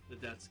hell that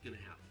that's going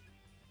to happen.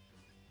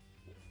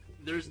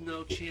 There's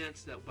no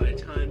chance that by the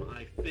time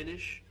I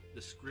finish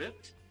the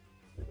script,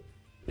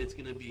 it's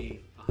going to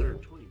be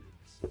 120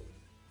 minutes.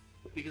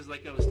 Because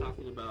like I was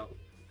talking about,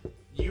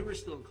 you were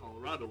still in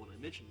Colorado when I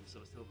mentioned this. I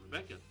was telling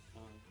Rebecca,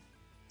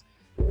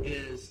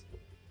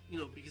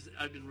 because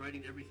I've been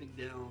writing everything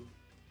down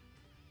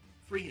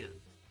freehand,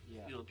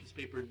 Yeah. a piece of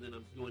paper, and then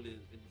I'm going in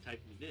and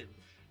typing it in.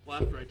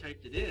 Well, after I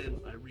typed it in,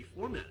 I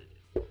reformatted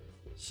it.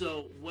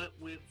 So what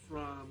went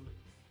from,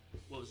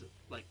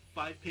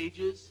 5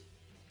 pages,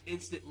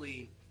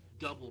 instantly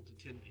doubled to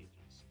 10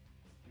 pages.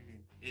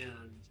 Mm-hmm.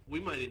 And we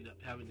might end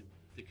up having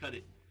to cut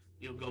it,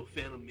 go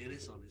Phantom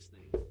Menace on this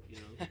thing,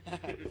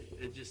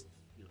 and just,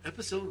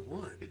 episode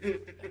 1.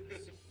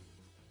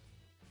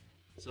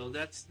 So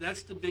that's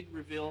the big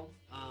reveal.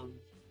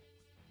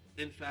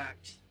 In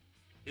fact,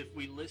 if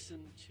we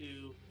listen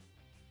to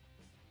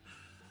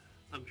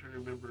I'm trying to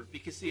remember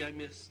because see, I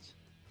missed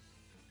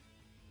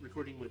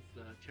recording with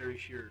Terry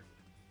Shearer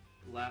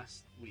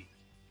last week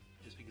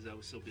just because I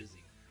was so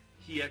busy.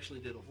 He actually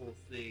did a whole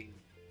thing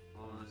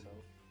on,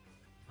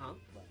 huh?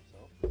 By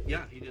himself.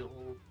 Yeah, he did a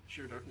whole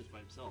Sheer Darkness by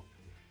himself,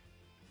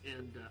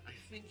 and I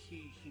think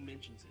he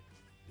mentions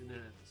it in that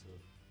episode.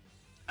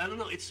 I don't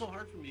know. It's so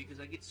hard for me because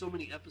I get so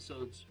many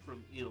episodes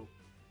from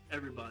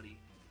everybody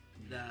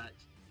that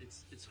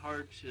it's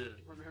hard to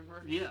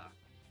Remember? yeah.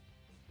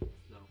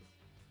 So,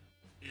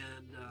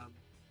 and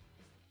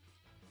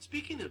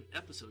speaking of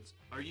episodes,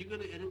 are you going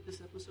to edit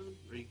this episode?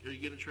 Are you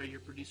going to try your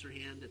producer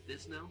hand at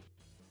this now?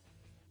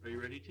 Are you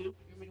ready to? You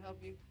want me to help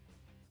you?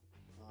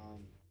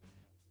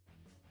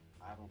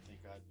 I don't think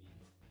I'd be.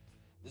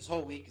 This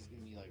whole week is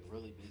gonna be like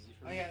really busy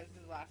for Oh me. yeah, this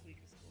is the last week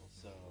of school.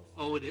 So.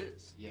 Oh, it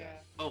is.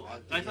 Yeah. Oh,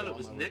 have to I get thought it all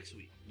was my next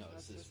week. No,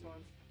 That's it's this this week.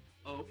 one.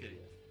 Oh, okay.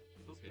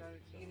 He's Okay. gotta-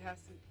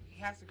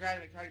 he has to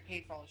graduate. He already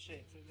paid for all his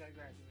shit, so he's gotta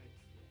graduate.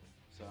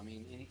 So I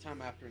mean,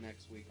 anytime after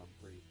next week, I'm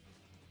free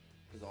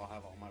because I'll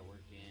have all my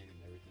work in and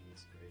everything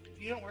is great.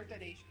 If you don't work that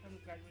day, you should come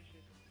to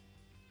graduation.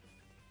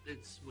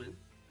 It's when?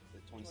 The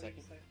Well, you 22nd.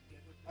 decide- yeah,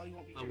 oh, you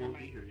won't be I here. won't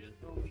never be mind. here yet.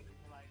 You won't be here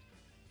for life.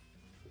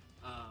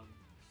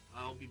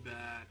 I'll be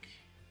back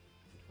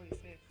The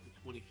 25th. the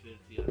 25th.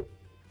 Yeah.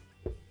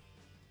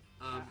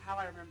 How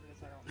I remember this,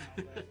 I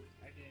don't know, but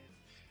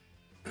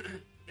I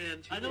did.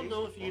 And I don't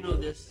know if you know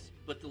this,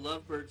 but the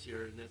Lovebirds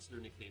here, and that's their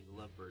nickname, the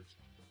Lovebirds.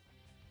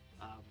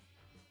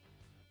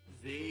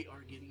 They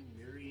are getting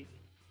married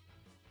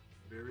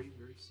very,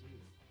 very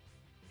soon.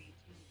 18.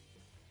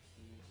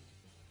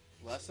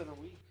 Less than a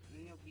week. And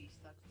then you'll be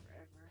stuck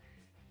forever.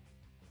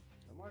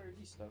 I'm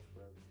already stuck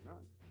forever. You're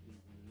not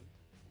leaving me.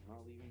 I'm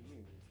not leaving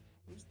you.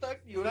 I'm stuck.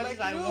 You Because like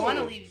I you. want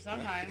to leave you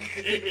sometimes.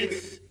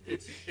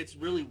 It's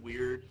really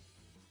weird,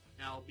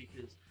 Al,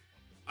 because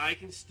I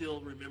can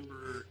still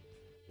remember,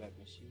 I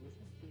miss you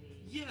with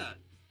me. yeah,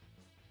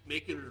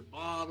 making her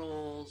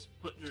bottles,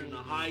 putting her in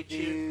a high chair.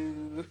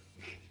 Dude.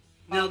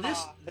 Now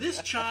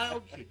this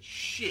child could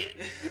shit.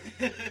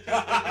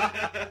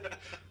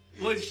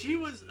 When she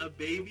was a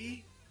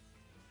baby,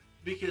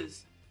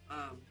 because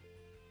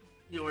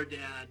our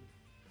dad,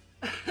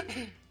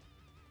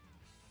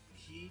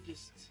 he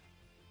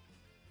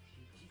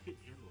couldn't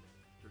handle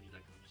dirty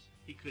diapers.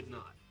 He could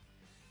not,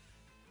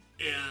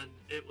 and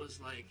it was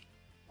like,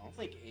 I don't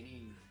think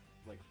any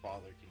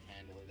father can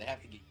handle it. They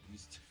have to get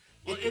used to it.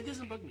 well, it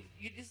doesn't bug me.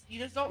 You just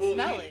don't Well,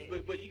 smell it.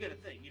 But you got to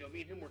think,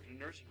 me and him work in a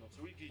nursing home,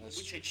 so we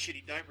That's change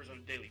shitty diapers on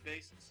a daily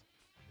basis.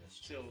 That's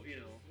true. So,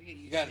 We get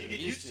You used gotta you get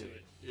get used to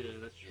it. Yeah,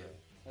 that's true. Yeah.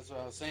 That's what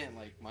I was saying.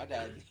 Like my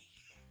dad.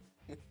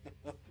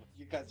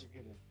 You guys are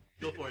gonna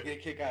Go for get it.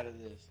 a kick out of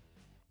this.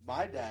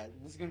 My dad.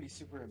 And this is gonna be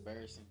super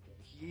embarrassing. But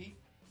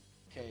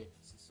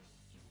since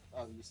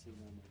obviously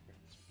none of my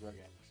parents were drug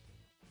addicts.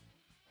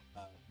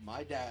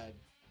 My dad,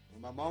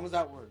 when my mom was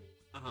at work,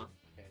 Uh huh.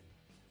 okay,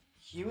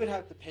 he would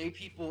have to pay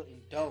people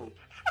in dope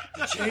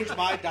to change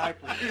my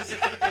diapers.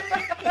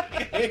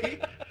 Okay?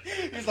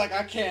 He's like,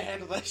 I can't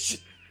handle that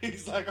shit.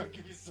 He's like, I'll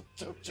give you some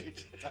dope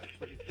changing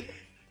diapers.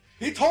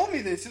 He told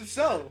me this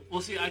himself.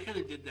 Well, see, I kind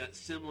of did that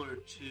similar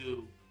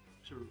to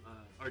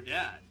our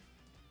dad,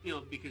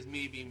 because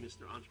me being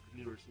Mr.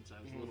 Entrepreneur since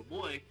I was a little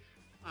boy,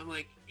 I'm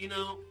like,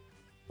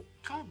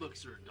 comic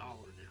books are $1 now.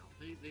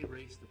 They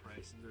raise the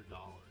price and they're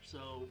 $1.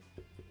 So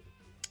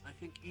I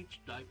think each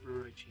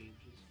diaper I change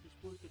is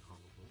worth a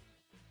comic book.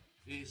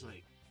 And he's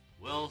like,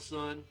 well,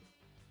 son,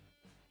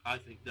 I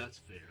think that's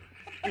fair.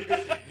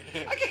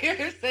 I can hear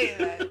her saying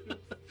that.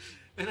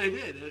 And I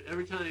did.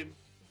 Every time,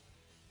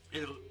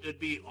 it'd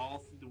be all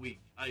through the week.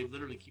 I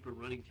literally keep a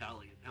running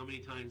tally of how many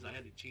times I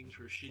had to change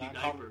her shitty Not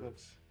diaper. comic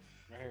books.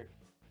 Right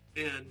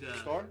And here.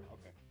 Store?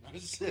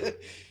 Okay.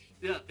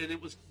 yeah, and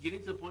it was getting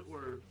to the point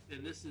where,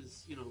 and this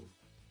is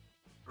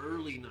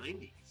early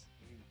 '90s.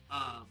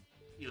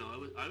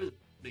 I was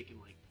making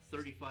like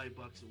 $35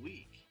 a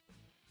week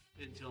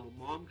until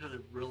Mom kind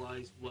of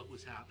realized what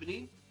was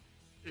happening,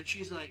 and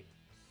she's like,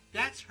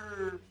 "That's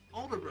her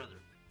older brother.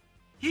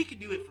 He can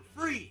do it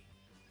for free."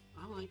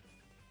 I'm like,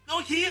 "No,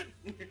 I can't.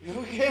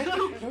 Okay.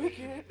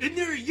 Okay. Isn't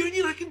there a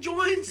union I can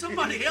join?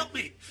 Somebody help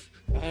me!"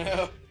 I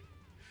know.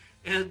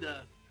 And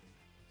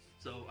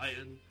so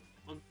and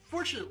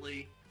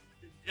unfortunately,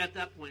 at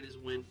that point is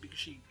when, because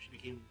she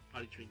became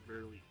potty trained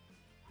fairly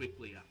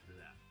quickly after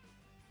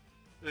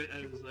that.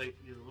 I was like,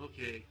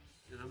 okay,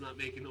 and I'm not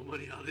making no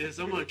money out of this.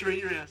 I'm going to train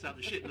your ass out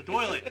to shit in the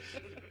toilet.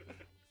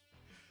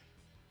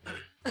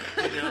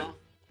 And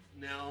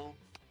now,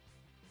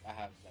 I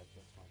have that's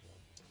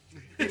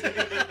my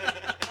job.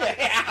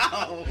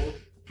 Ow!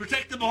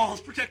 protect the balls,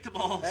 protect the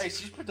balls. Hey,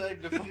 she's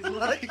protective. I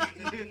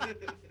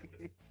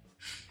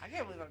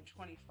can't believe I'm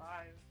 25.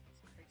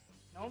 That's crazy.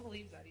 No one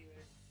believes that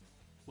either.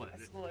 What?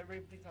 At school,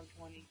 everybody thinks I'm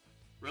 20.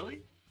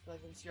 Really?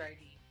 Like, it's your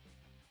ID.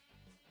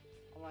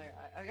 I'm like,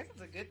 I guess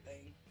it's a good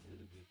thing.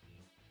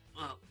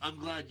 Well, I'm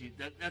glad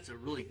that's a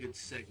really good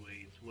segue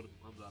into what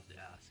I'm about to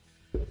ask.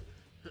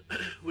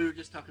 We were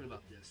just talking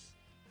about this.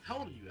 How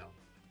old are you, Al?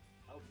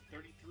 I'll be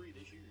 33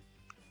 this year.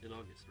 In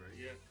August, right?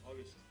 Yeah,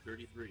 August.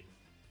 33.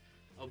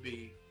 I'll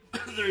be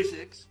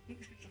 36. In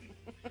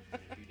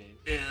a few days.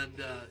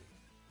 And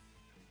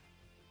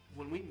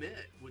when we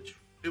met, which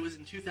it was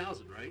in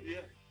 2000, right? Yeah.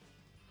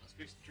 I was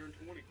fixing to turn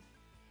 20.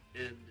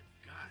 And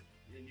God,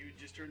 And you had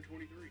just turned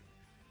 23.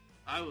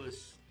 I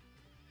was.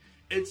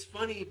 It's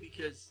funny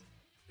because,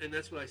 and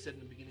that's what I said in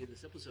the beginning of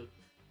this episode.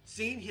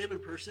 Seeing him in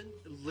person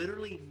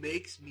literally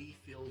makes me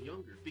feel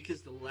younger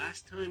because the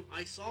last time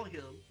I saw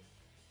him,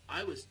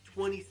 I was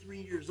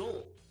 23 years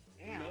old.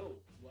 Damn. No.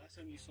 Last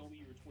time you saw me,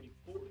 you were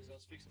 24 because I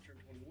was fixing to turn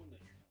 21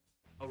 that year.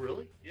 Oh,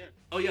 really? Yeah.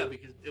 Oh, yeah,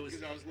 because it was.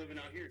 Because I was living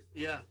out here.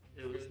 Yeah,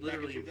 it was Back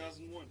literally in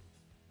 2001.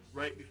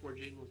 right before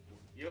Jane was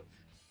born. Yep.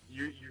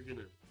 You're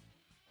gonna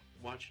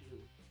watch him.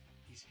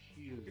 He's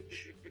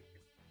huge.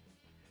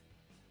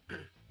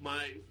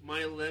 my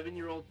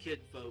 11-year-old kid,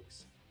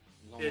 folks.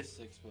 He's almost Is-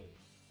 6 foot.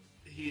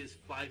 He is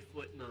 5'9".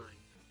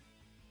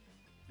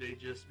 They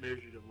just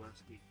measured him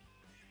last week.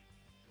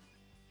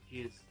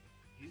 He's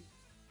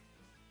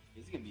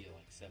He's gonna be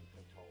like 7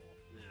 foot tall.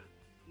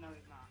 yeah. No,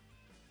 he's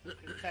not.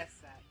 Confess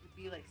that.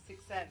 He'd be like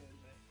 6'7",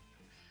 but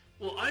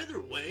Well,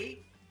 either way,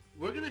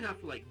 we're gonna have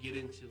to like get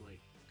into like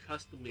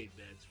custom-made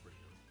beds for him.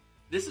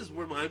 This is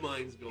where my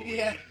mind's going.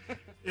 yeah.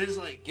 It's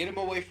like Get him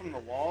away from the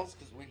walls,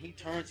 because when he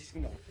turns, he's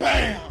gonna go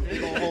BAM!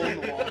 Big old hole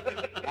in the wall.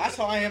 That's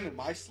how I am in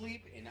my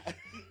sleep. And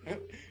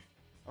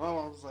my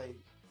mom was like,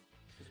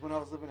 because when I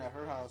was living at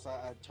her house,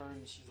 I turned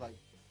and she's like,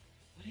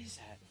 "What is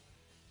that?"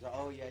 I was like,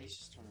 "Oh yeah, he's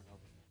just turning over."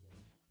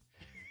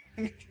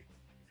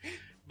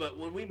 but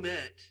when we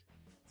met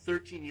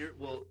 13 years,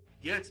 well,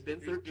 yeah, it's been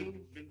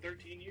 13. Been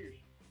 13 years.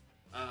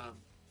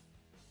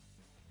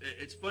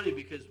 It's funny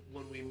because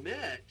when we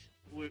met,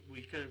 we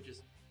kind of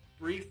just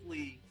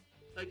briefly,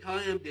 like,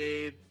 hi, I'm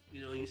Dave.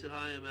 You know, you said,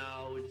 hi, I'm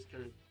Al. We just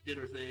kind of did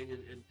our thing,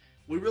 and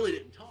we really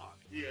didn't talk.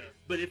 Yeah.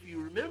 But if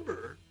you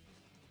remember,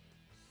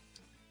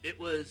 it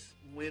was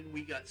when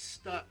we got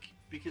stuck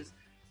because,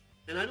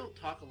 and I don't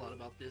talk a lot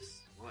about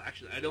this. Well,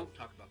 actually, I don't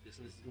talk about this,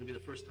 and this is going to be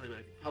the first time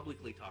I've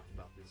publicly talked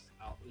about this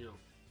out, you know,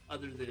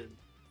 other than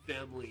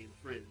family and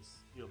friends,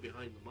 you know,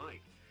 behind the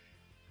mic,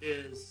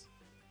 is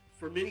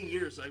for many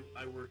years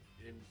I worked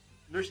in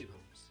nursing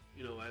homes.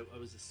 You know, I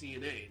was a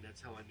CNA, and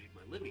that's how I made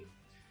my living.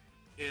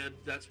 And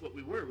that's what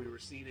we were. We were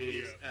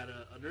CNAs at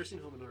a nursing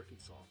home in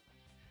Arkansas.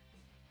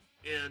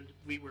 And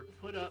we were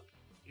put up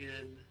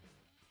in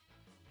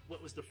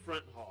what was the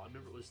front hall. I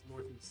remember it was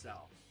north and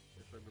south,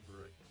 if I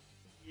remember right.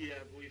 Yeah,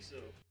 I believe so.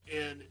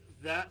 And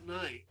that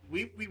night,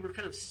 we were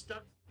kind of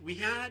stuck. We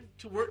had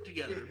to work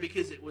together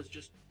because it was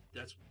just,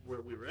 that's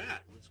where we were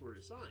at. That's where we were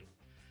assigned.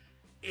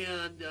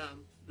 And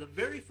the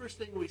very first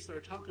thing we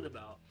started talking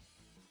about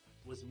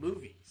was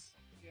movies.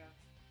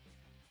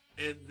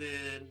 Yeah. And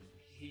then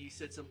he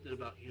said something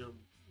about him,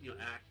 you know,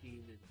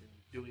 acting and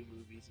doing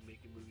movies and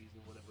making movies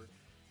and whatever.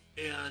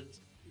 And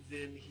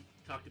then he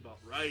talked about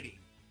writing.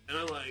 And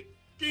I'm like,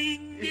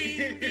 ding,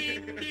 ding,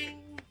 ding,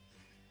 ding.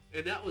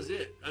 And that was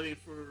it. I mean,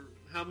 for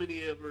how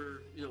many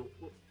ever, you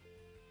know,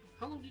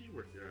 how long did you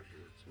work there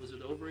afterwards? Was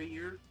it over a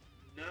year?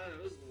 No,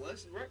 it was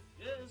less. Right?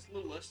 Yeah, it was a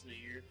little less than a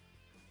year.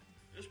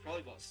 It was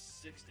probably about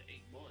 6 to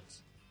 8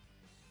 months.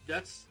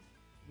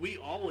 We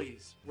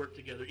always worked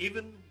together,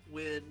 even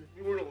when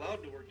We weren't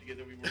allowed to work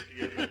together. We worked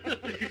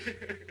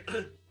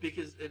together.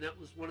 because, and that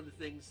was one of the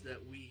things that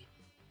we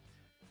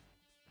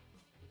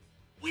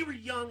were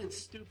young and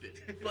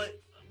stupid, but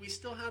we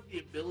still had the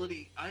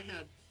ability. I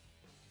had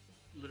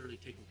literally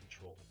taken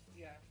control.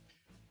 Yeah.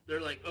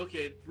 They're like,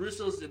 okay,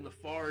 Russo's in the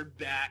far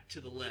back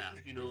to the left,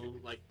 you know,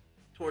 like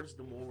towards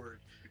the morgue,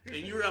 and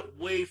you're up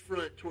way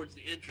front towards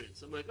the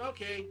entrance. I'm like,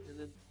 okay, and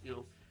then, you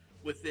know,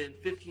 within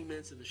 15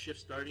 minutes of the shift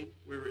starting,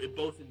 we were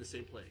both in the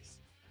same place.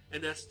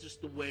 And that's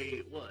just the way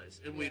it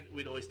was. And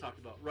we'd always talked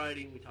about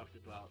writing. We talked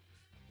about,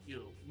 you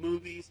know,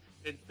 movies.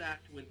 In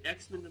fact, when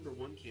X-Men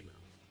 #1 came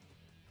out,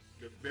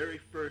 the very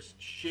first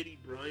shitty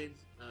Bryan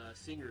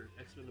Singer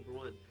X-Men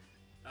 #1,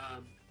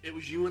 it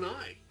was you and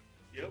I.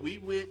 Yep. We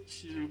went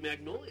to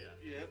Magnolia.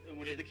 Yeah, and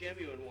went to the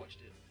cameo and watched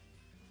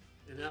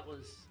it. And that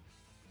was...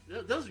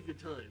 Those are good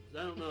times.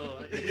 I don't know.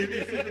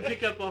 If you can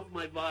pick up off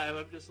my vibe,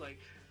 I'm just like...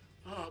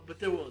 Oh, but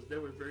there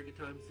were very good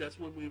times. That's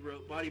when we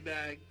wrote Body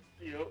Bag.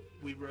 Yep.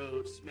 We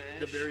wrote Smash.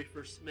 the very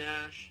first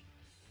Smash,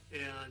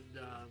 and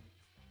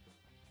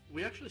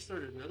we actually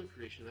started another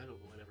creation. I don't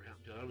know what ever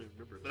happened to it. I don't even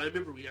remember. But I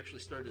remember we actually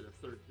started a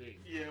third thing.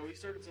 Yeah, we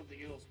started something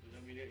else, but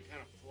I mean, it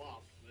kind of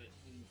flopped, but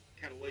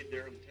kind of laid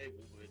there on the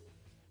table. But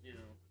you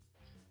know,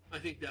 I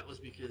think that was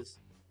because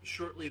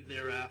shortly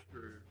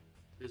thereafter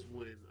is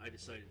when I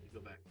decided to go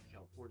back to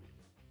California.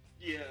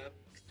 yeah.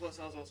 Plus,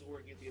 I was also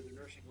working at the other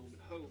nursing home at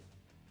Hope,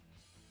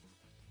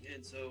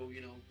 and so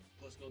you know,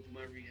 plus going through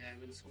my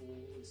rehab and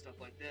school and stuff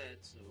like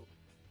that. So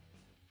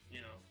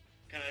you know,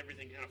 kind of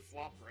everything kind of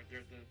flopped right there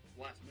at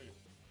the last minute.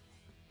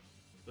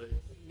 But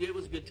it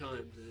was good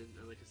times, and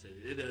like I said,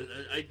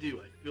 I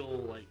feel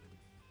like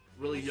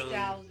really young.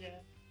 Nostalgia.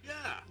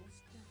 Yeah.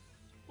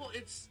 Well,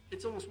 it's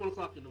almost 1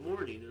 o'clock in the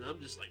morning, and I'm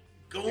just like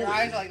going. Your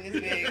eyes are like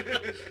this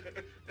big.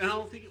 And I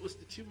don't think it was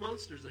the 2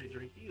 monsters I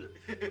drank either.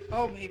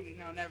 Oh, maybe.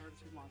 No, never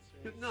 2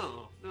 monsters.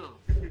 No.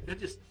 That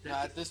just.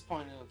 At this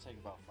point, it'll take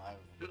about 5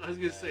 of them. I was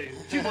gonna say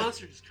 2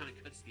 monsters just kind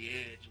of cuts the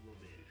edge a little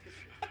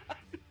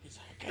bit. He's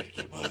like, I gotta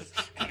get buzz.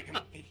 Gotta get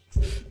my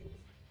face.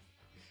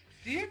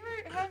 Do you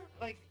ever have,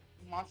 like,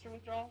 monster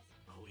withdrawals?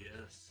 Oh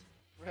yes.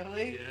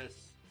 Really?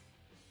 Yes.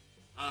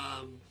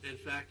 In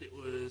fact, it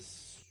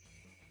was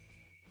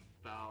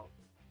about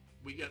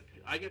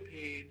I got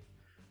paid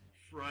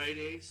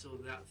Friday, so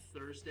that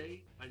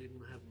Thursday I didn't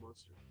have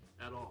Monster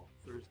at all.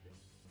 Thursday,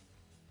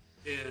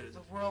 and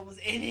The world was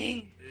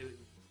ending.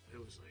 it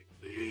was like,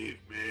 leave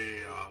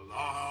me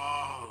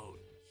alone.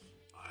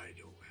 I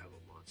don't have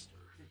a Monster,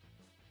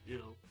 you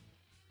know.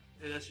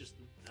 And that's just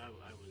I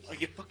was.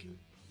 Like, you fucking...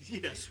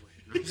 Yes,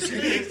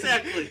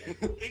 exactly.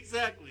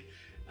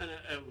 And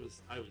I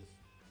was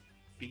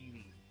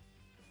beaming.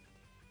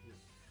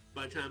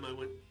 By the time I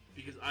went,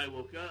 because I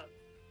woke up,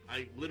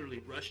 I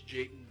literally rushed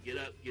Jayden, get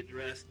up, get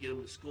dressed, get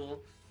him to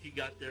school. He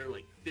got there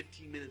like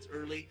 15 minutes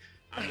early.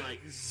 I'm like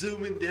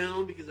zooming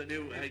down because I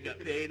knew I got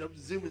paid. I'm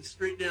zooming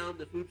straight down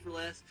to Food for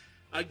Less.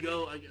 I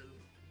go,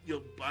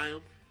 buy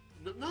them.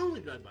 Not only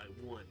did I buy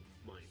one,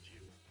 mind you.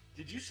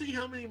 Did you see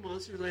how many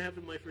monsters I have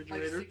in my Like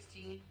refrigerator?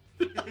 16.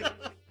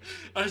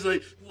 I was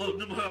like loading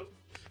them up,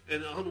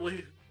 and on the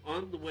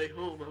way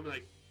home, I'm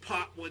like,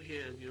 pop one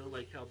hand,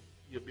 like how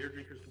beer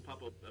drinkers can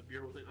pop a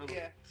beer with it. I'm Yeah.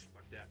 like,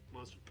 fuck that,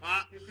 Monster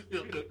pop,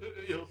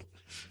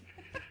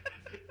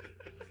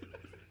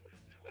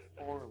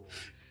 Horrible.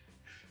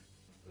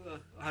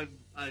 I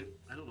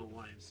don't know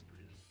why I'm super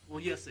into it. Well,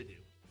 yes, I do.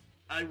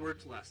 I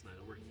worked last night.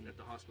 I worked at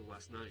the hospital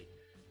last night,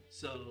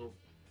 so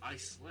I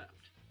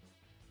slept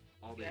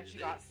all You day actually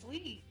today. got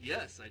sleep.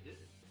 Yes, I did.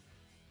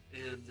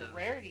 And It's a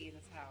rarity in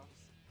this house.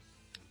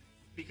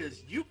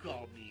 because you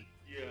called me,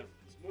 Yeah,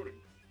 this morning.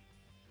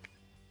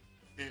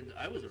 and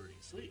I was already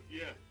asleep.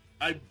 Yeah,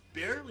 I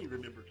barely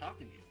remember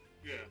talking to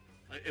you.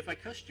 yeah. If I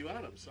cussed you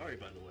out, I'm sorry,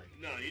 by the way.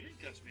 No, you didn't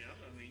cuss me out.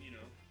 I mean,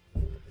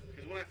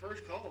 because when I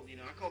first called,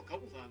 I called a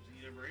couple times and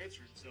you never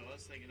answered. So I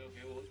was thinking,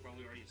 okay, well, it's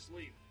probably already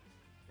asleep,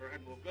 or I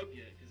hadn't woke up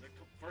yet. Because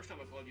first time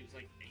I called you, it was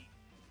like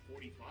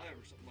 8:45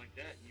 or something like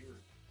that, and you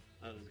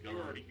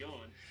were already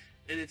gone.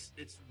 And it's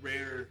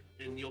rare,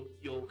 and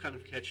you'll kind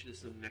of catch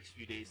this in the next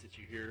few days that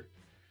you hear.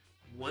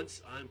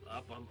 Once I'm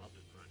up and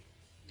running.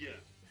 Yeah.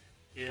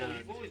 And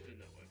You've always been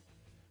that way.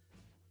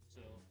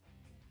 So.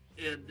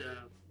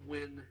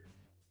 and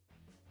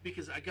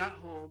because I got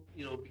home,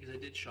 because I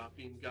did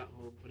shopping, got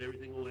home, put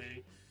everything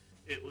away.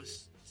 It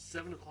was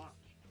 7 o'clock,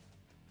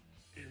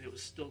 and it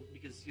was still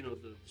because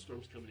the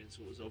storm's coming in,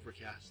 so it was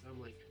overcast. And I'm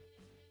like,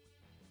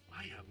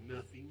 I have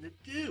nothing to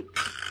do,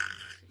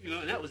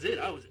 and that was it.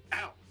 I was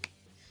out.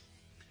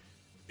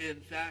 In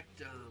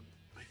fact,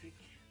 I think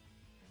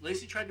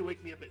Lacey tried to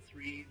wake me up at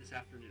 3 this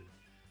afternoon,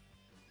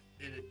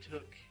 and it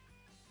took.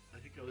 I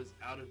think I was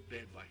out of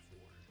bed by 4.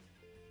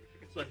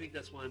 So I think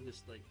that's why I'm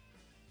just like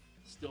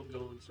still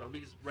going strong,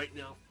 because right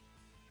now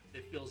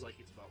it feels like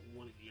it's about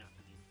 1 in the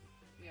afternoon.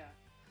 Yeah.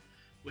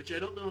 Which I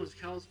don't know is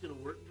how it's going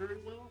to work very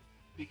well,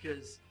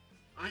 because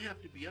I have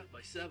to be up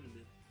by 7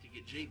 to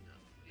get Jaden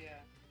up.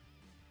 Yeah.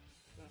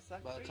 It's gonna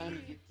suck By the for time you.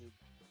 you get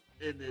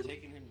to And then,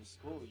 taking him to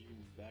school, you're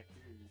gonna be back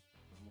here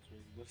almost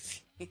ready to go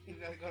sleep. You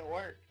gotta go to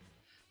work.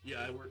 yeah,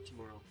 I work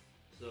tomorrow.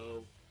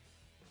 So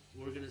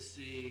we're going to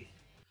see.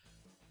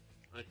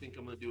 I think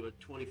I'm going to do a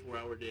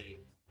 24-hour day.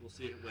 We'll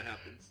see what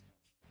happens.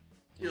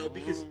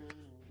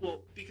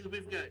 Because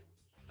we've got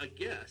a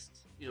guest,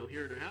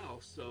 here in our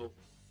house, so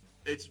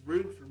it's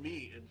rude for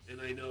me, and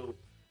I know,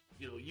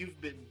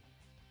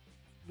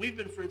 we've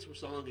been friends for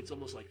so long, it's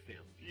almost like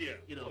family. Yeah.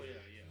 Oh, yeah,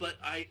 yeah. But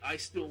I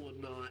still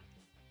would not,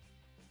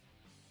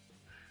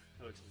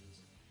 how do I explain this?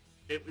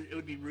 It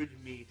would be rude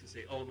for me to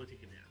say, I'm going to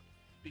take a nap,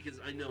 because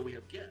I know we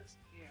have guests.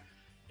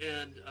 Yeah.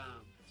 And,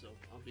 so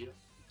I'll be up.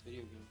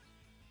 Video games.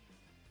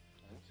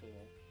 I don't say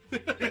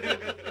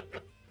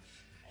that.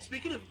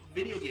 Speaking of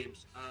video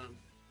games,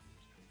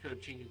 kind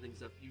of changing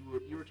things up.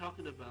 You were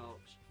talking about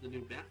the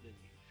new Batman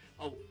game.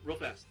 Oh, real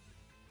fast.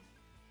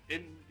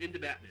 Into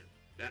Batman.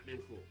 Batman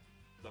cool.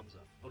 Thumbs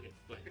up. Okay,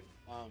 go ahead.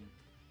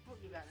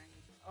 What do that mean?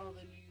 Oh,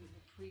 the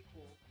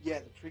prequel. Yeah,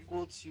 the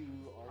prequel to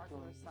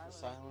Arkham Arkham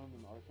Asylum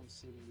and Arkham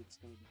City. It's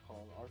going to be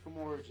called Arkham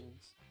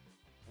Origins,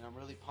 and I'm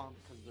really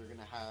pumped because they're going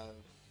to have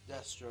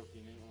Deathstroke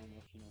in it. I don't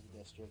know if you know who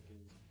Deathstroke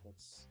is.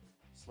 That's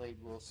Slade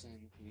Wilson.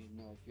 You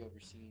know, if you ever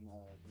seen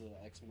the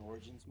X-Men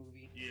Origins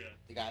movie, Yeah.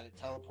 the guy that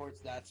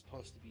teleports, that's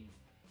supposed to be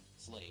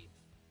Slade,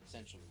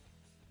 essentially.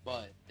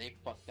 But they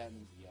fucked that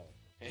movie up.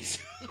 Okay,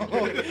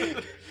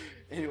 so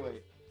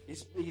anyway,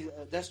 he's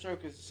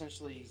Deathstroke is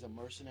essentially he's a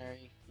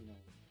mercenary.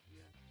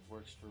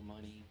 Works for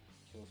money,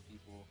 kills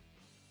people,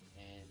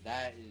 and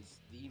that is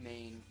the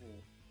main.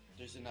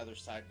 There's another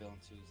side villain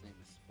too. His name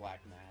is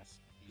Black Mask.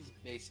 He's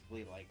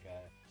basically like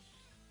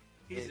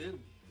He's in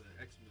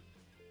the X-Men,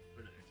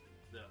 or not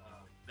X-Men, the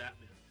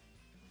Batman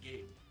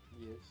game.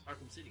 he is.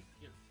 Arkham City,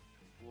 yeah.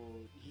 Well,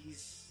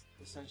 he's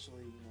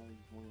essentially he's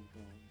one of the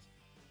villains,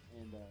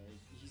 and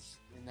he's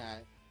in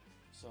that.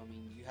 So I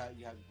mean, you have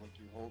like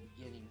your whole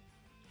beginning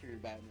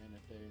period Batman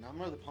up there, and I'm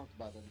really pumped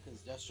about that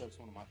because Deathstroke's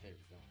one of my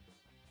favorite villains.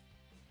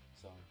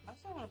 So I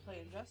still want to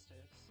play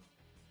Injustice.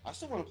 I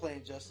still want to play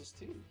Injustice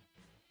too.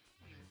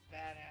 You're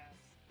badass.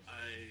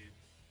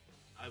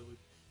 I would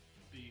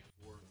be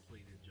for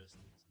playing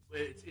Injustice.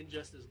 Wait, it's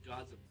Injustice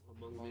Gods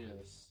Among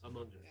Us.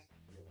 Among Us.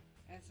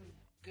 Yeah. And some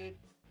good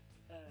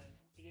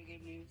video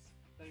game news.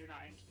 Though you're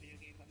not into video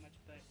games that much,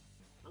 but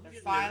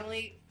they're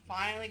finally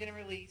gonna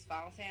release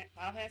Final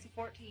Fantasy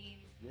 14,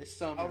 This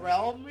summer. A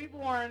Realm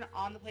Reborn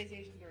on the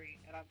PlayStation 3,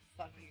 and I'm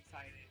fucking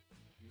excited.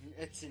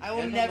 It's an I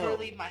will MMO. never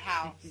leave my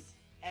house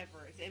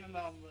ever. It's an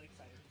MMO. I'm really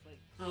excited. It's like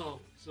Oh,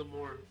 some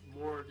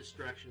more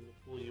distraction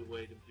to pull you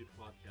away to do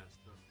podcast.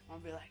 Huh? I'm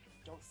gonna be like,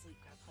 don't sleep,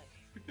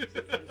 gotta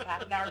play.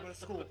 Half an hour, go to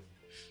school,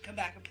 come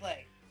back and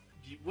play.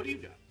 What do you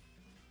got?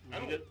 I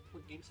You don't- got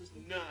what game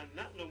system? No,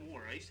 not no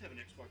more. I used to have an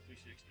Xbox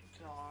 360.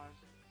 God,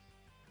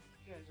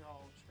 you guys are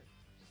all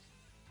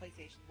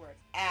PlayStation where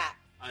it's at.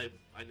 I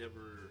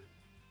never.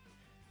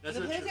 When That's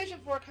the not true.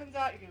 PlayStation 4 comes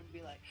out, you're gonna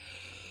be like,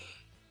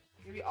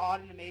 you're gonna be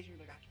awed and amazed. You're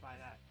like, I have to buy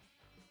that.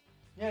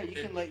 Yeah, you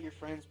can let your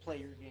friends play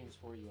your games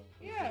for you.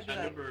 Yeah, I be like,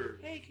 remember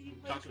hey, can you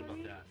play talking for about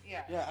me? that.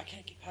 Yeah. Yeah, I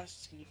can't get past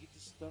this. Can you get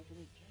this done for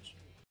me? Yeah, sure.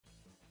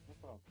 No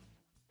problem.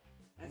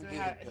 And I'm it's good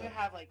gonna have, with it's that.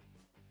 gonna have like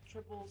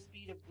triple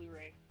speed of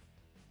Blu-ray.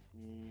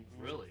 Mm-hmm.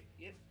 Really?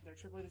 Yep, they're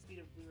tripling the speed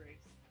of Blu-rays.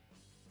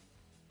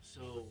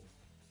 So,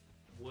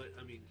 what?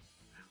 I mean,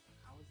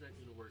 how is that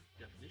going to work?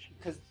 Definition?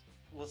 Because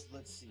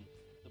let's see.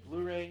 The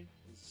Blu-ray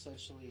is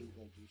essentially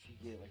like if you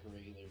get like a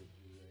regular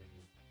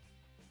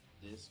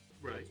Blu-ray disc,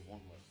 Right. it's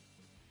one way.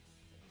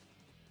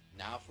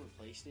 Now for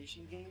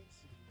PlayStation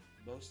games,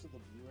 most of the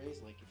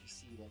Blu-rays, like if you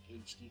see like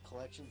HD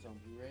collections on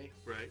Blu-ray,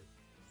 Right.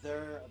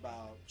 they're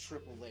about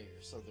triple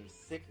layers, so they're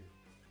thicker,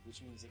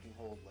 which means they can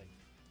hold like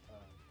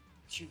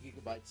 2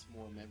 gigabytes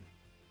more memory.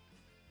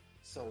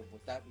 So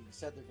with that being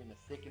said, they're going to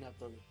thicken up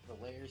the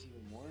layers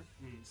even more.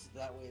 Mm. So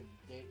that way,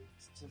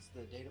 since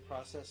the data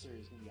processor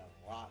is going to be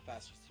a lot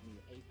faster, it's going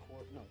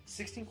to be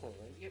 16 core,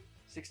 right? Yep.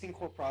 16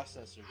 core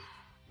processor.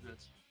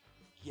 That's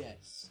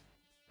Yes.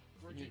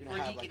 We're, You're geek, gonna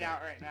we're have, geeking like,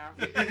 out right now.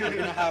 You're going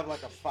to have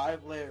like a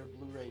 5-layer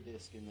Blu-ray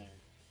disc in there.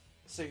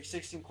 So your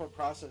 16 core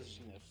processor is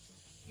going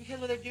to.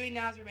 Because what they're doing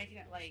now is they're making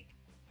it like,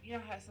 you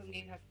know how some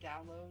games have to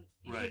download?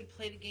 You Right. can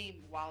play the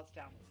game while it's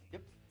downloading.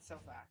 Yep. So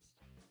fast.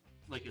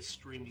 like a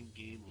streaming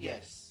game.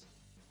 Yes.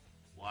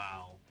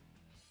 Wow.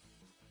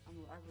 I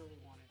really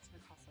want it. It's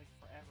gonna cost like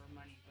forever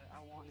money, but I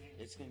want it.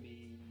 It's going to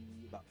be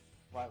about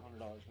 $500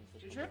 when it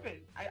first You're comes out.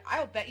 tripping.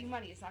 I'll bet you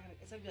money it's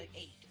gonna be like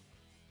 8.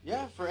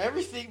 Yeah, for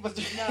everything, but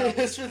No,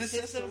 it's for the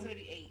system's system. gonna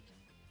be 8.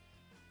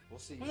 We'll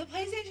see. When the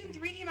PlayStation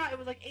 3 came out, it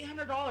was like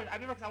 $800. I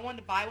remember because I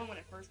wanted to buy one when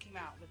it first came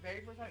out. The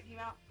very first time it came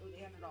out, it was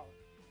 $800.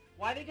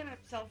 Why are they gonna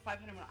sell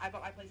 $500 when I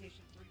bought my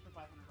PlayStation 3 for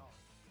 $500?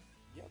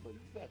 Yeah, but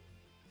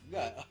you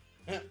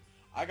got.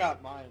 I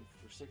got mine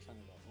for $600.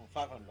 Well,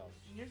 $500.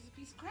 And yours is a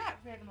piece of crap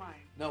compared to mine.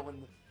 No,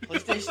 when the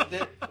PlayStation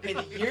okay,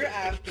 the year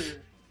after. Okay,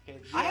 the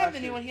year I have the after-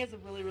 new one. He has a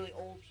really, really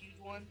old, huge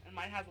one, and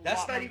mine has a That's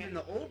lot not more even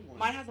memory. the old one.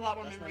 Mine has a lot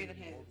more That's memory not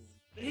than even his. the old one.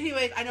 But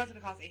anyways, I know it's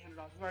gonna cost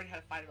 $800. We've already had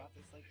a fight about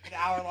this, like an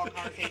hour-long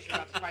conversation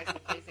about the price of the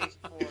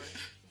PlayStation 4. It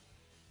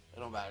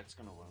don't matter. It's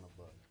gonna run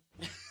a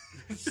bug.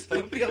 It's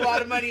gonna be a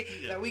lot of money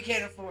Yeah. that we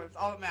can't afford. It's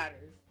all that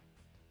matters.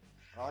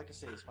 All I can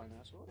say is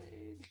financial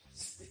aid.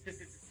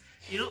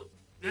 You know,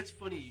 that's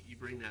funny you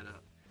bring that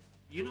up.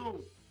 You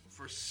know,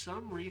 for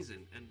some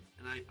reason, and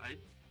I'm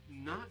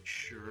not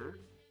sure,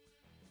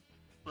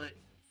 but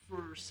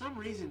for some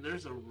reason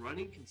there's a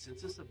running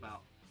consensus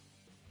about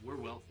we're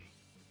wealthy.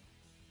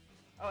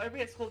 Oh,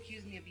 everybody at school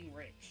accused me of being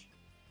rich.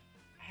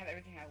 I have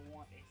everything I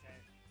want, they said.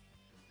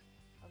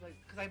 I was like,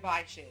 because I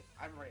buy shit.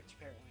 I'm rich,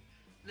 apparently.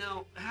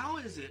 Now, how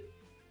is it?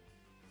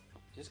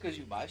 Just because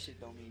you buy shit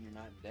don't mean you're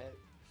not in debt.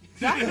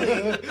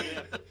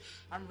 Exactly.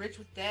 I'm rich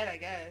with debt, I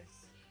guess.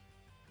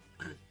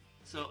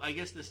 So I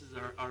guess this is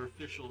our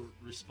official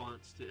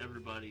response to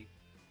everybody.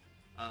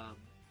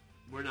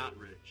 We're not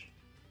rich.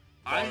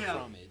 Far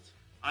from it.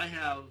 I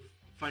have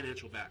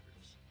financial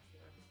backers.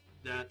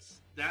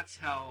 That's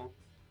how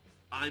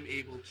I'm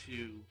able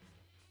to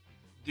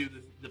do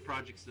the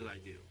projects that I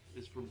do,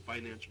 is from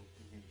financial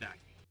backing.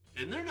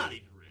 And they're not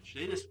even rich.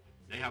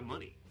 They have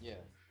money. Yeah.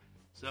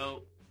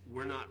 So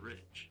we're not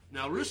rich.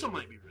 Now Russo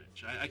might be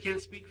rich. I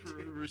can't speak for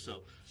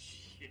Russo.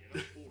 Shit,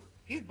 I'm poor.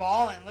 He's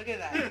balling. Look at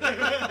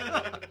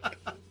that.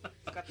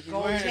 Got the He's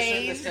gold wearing a shirt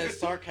chain. that says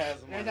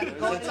sarcasm. There's on that it.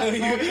 gold, Does there's that that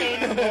tell gold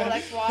chain and you? a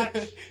Rolex watch.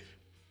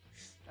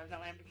 Drives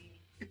that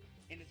Lamborghini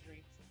in his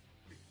dreams.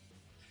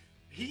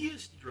 He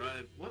used to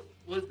drive, what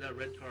was that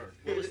red car?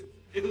 What was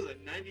It was a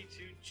 92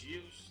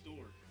 Geo Storm.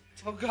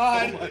 Oh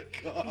God. Oh my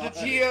god.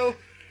 The Geo.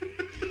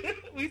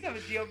 We used to have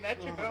a Geo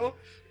Metro.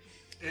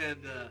 And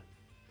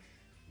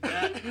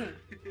that,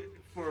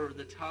 for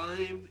the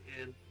time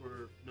and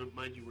for, no,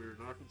 mind you, we were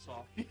in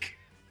Arkansas,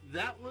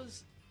 that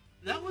was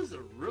a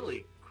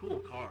really cool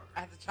car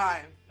At the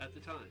time. at the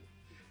time.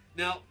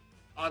 Now,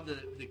 on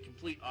the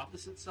complete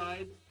opposite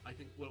side, I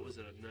think, what was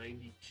it, a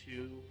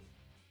 92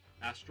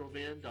 Astro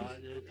van,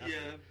 Dodge.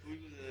 Yeah, we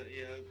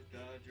was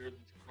Dodge or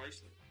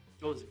Chrysler.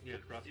 Oh, was it? Yeah,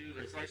 He was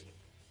a Chrysler.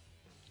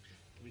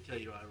 Let me tell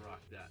you, I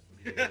rocked that.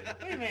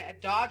 Wait a minute, a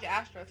Dodge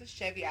Astro. It's a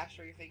Chevy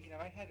Astro you're thinking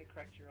of. I had to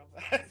correct you real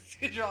fast.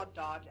 Because you're all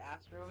Dodge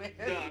Astro, man.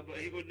 No, but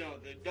he would know.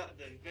 The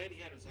van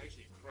he had was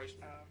actually a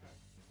Chrysler.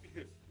 Oh,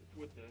 okay.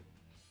 With the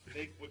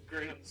big with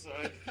gray on the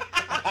side.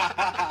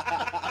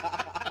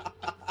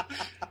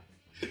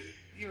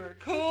 You were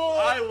cool.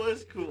 I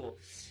was cool.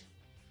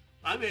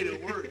 I made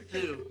it work,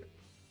 too.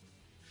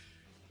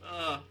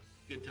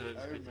 Good times.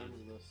 I good remember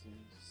times. those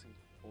things. It seemed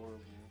horrible.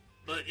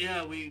 But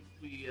yeah, we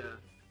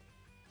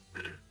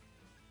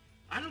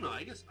I don't know.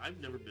 I guess I've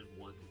never been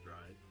one to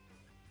drive.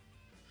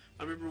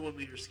 I remember when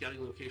we were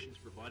scouting locations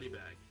for Body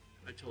Bag.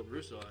 I told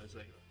Russo, I was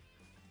like,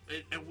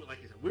 and like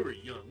I said, we were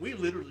young. We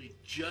literally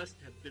just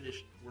had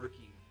finished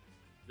working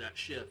that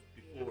shift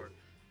before,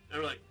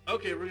 and we're like,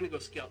 okay, we're gonna go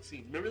scout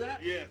scene. Remember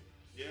that? Yeah.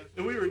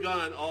 And we were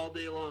gone all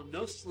day long.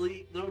 No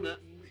sleep, no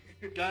nothing.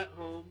 Got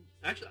home.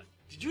 Actually,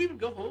 did you even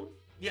go home?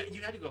 Yeah,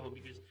 you had to go home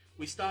because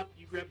we stopped.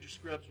 You grabbed your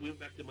scrubs. We went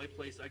back to my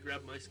place. I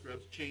grabbed my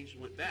scrubs, changed,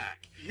 and went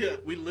back. Yeah.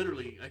 We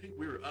literally, I think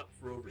we were up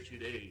for over 2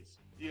 days.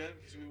 Yeah,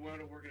 because we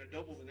wound up working a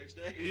double the next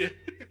day. Yeah.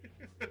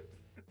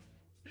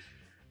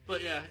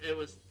 But yeah, it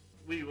was.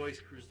 We always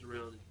cruised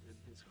around in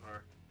his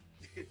car.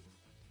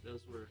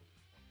 Those were.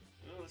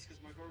 Oh, that's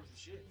because my car was the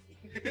shit.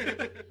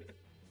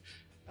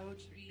 Oh,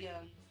 it should be,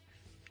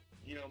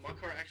 You know, my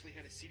car actually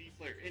had a CD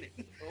player in it.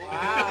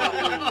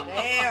 Wow.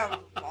 Damn.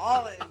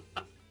 Falling.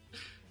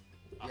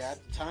 Yeah,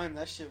 at the time,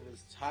 that shit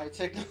was high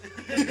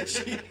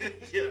technology.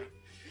 Yeah.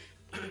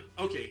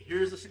 Okay,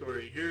 here's the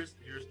story. Here's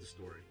the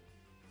story.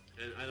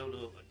 And I don't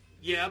know.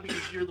 Yeah,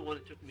 because you're the one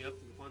that took me up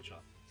to the pawn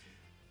shop.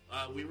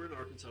 We were in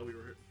Arkansas. We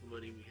were hurting for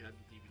money. We had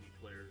the DVD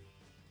player,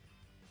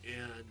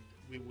 and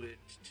we went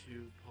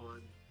to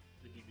pawn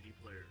the DVD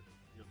player.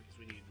 You know, because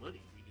we needed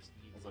money. We just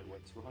It needed was like,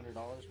 money. what,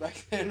 $200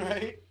 back then,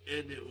 right?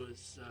 And it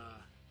was,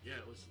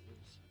 it was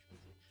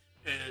expensive.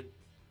 And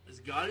as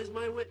God is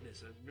my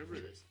witness, I remember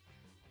this.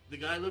 The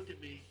guy looked at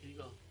me and he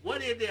goes,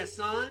 "What is that,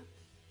 son?"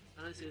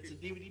 And I said, "It's a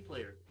DVD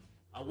player."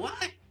 "A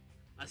what?"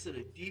 I said,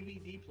 "A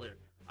DVD player."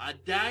 "A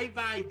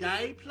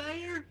day-by-day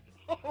player?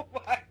 Oh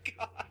my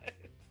god.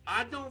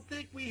 I don't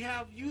think we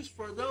have use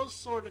for those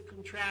sort of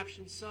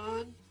contraptions,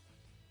 son."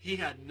 He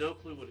had no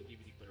clue what a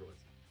DVD player was.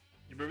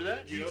 You remember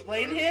that? Did you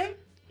explain to him?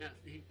 Yeah,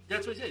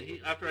 that's what he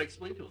said. After I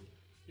explained to him,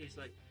 he's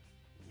like,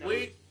 That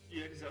 "Wait."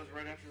 Yeah, because that was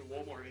right after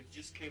Walmart. It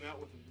just came out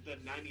with the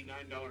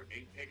 $99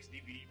 Apex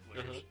DVD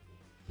players. Uh-huh.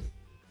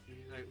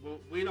 He's like, "Well,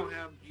 we don't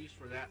have use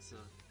for that,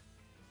 son."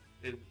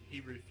 And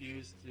he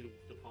refused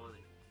to pawn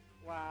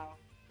it. Wow.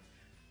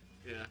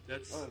 Yeah,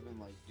 that's... I would have been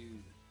like,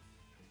 dude,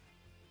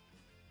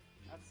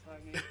 That's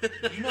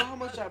funny. you know how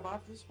much I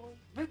bought this for?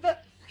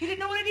 But he didn't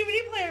know what a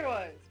DVD player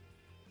was.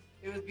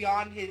 It was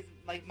beyond his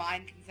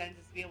mind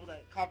consensus to be able to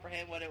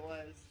comprehend what it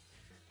was.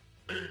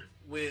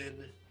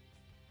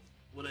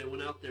 when I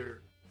went out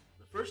there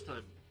the first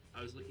time,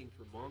 I was looking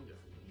for manga.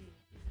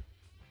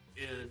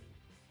 And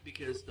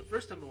because the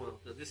first time I went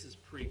out there, this is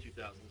pre-2000,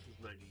 this was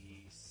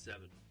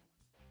 97,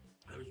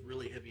 I was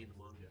really heavy into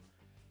manga.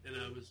 And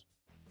I was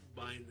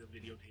buying the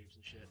videotapes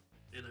and shit.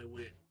 And I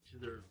went to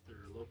their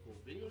local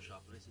video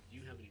shop and I said, "Do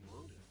you have any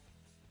manga?"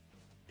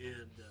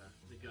 And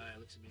the guy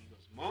looks at me and he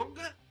goes,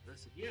 "Manga?" And I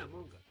said, "Yeah,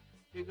 manga."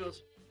 He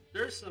goes,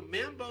 "There's some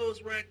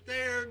Mambos right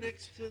there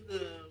next to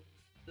the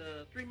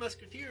Three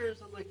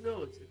Musketeers." I'm like,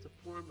 "No, it's a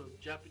form of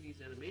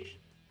Japanese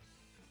animation."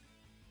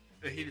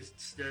 And he just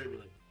stared at me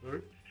like,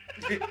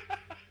 "Huh?"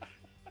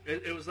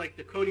 It was like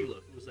the Cody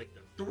look. It was like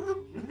the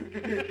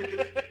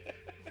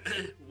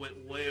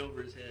went way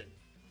over his head.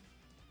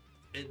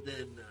 And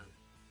then,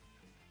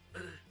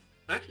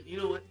 actually, you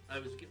know what? I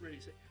was getting ready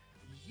to say,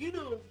 you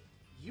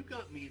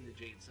got me into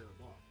Jay and Silent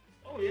Bob.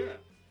 Oh, yeah.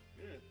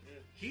 Yeah.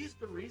 He's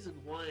the reason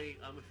why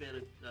I'm a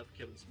fan of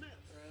Kevin Smith.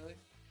 Really?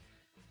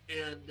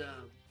 And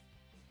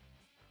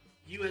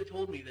you had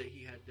told me that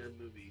he had done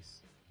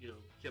movies,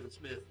 Kevin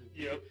Smith.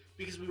 Yep.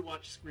 Because we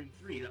watched Scream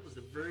 3. That was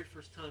the very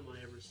first time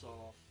I ever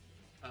saw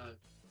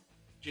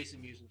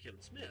Jason Mewes and Kevin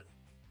Smith.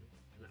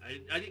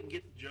 And I didn't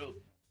get the joke,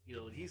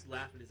 and he's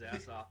laughing his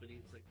ass off, and he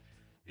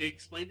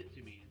explained it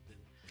to me. And then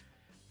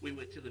we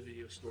went to the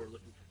video store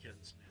looking for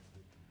Kevin Smith.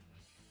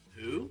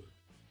 Who?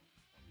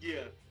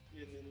 Yeah.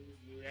 And then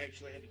we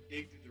actually had to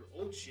dig through their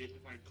old shit to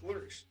find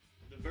Clerks.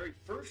 The very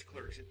first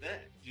Clerks at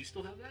that. Do you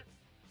still have that?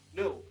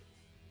 No.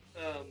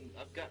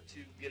 I've got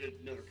to get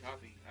another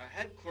copy. I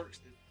had Clerks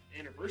the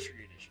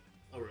anniversary edition.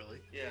 Oh,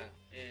 really? Yeah,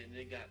 and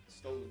it got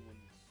stolen when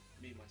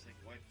me and my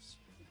second wife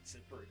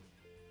separated.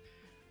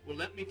 Well,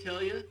 let me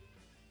tell you,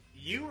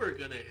 you are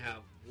going to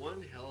have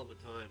one hell of a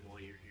time while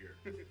you're here.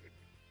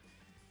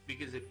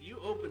 Because if you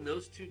open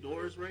those two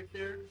doors right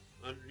there,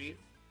 underneath,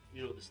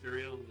 the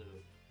stereo and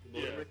the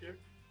modem right there,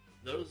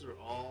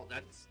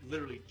 that's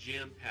literally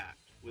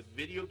jam-packed with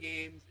video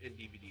games and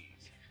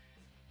DVDs,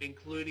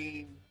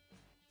 including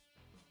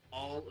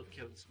all of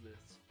Kevin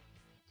Smith's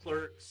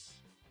Clerks.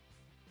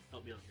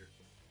 Help me out here.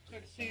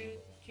 Clerks 2,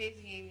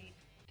 Chasing Amy,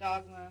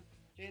 Dogma,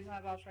 Jay and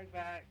Silent Bob Strike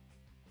Back,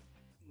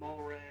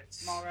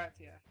 Mallrats. Mallrats,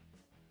 yeah.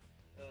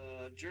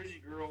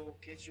 Jersey Girl,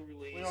 Catch and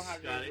Release. We don't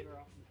have Got Jersey it.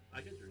 Girl. I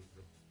got Jersey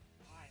Girl.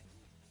 Why?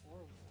 It's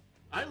horrible.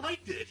 I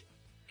liked it.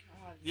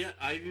 God. Yeah,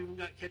 I even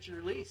got Catch and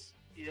Release.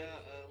 Yeah,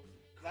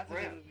 That's a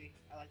crap. good movie.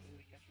 I like the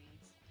movie Catch and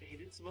Release. He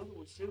did some other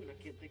ones too, and I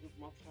can't think of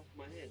them off the top of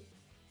my head.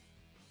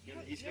 You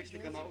know, Yeah, he's yeah, fixing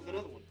to come Jersey out with Girl.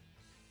 another one.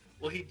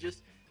 Well, he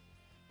just...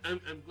 I'm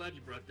glad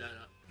you brought that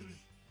up.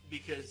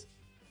 Because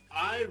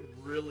I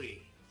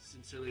really,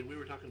 sincerely, we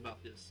were talking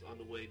about this on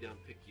the way down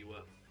to pick you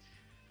up.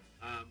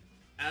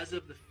 As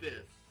of the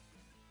 5th,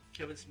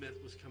 Kevin Smith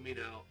was coming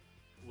out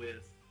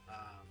with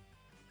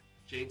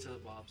Jane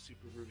Silent Bob's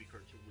Super Movie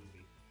cartoon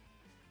movie.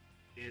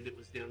 And it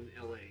was down in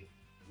L.A.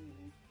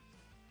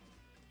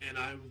 And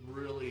I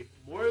really,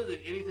 more than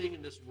anything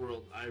in this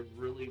world, I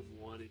really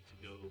wanted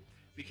to go.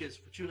 Because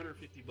for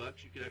 $250,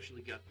 you could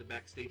actually get the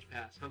backstage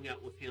pass, hung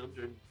out with him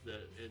during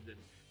and then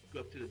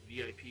go up to the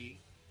VIP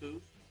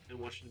booth and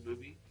watch the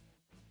movie.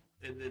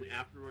 And then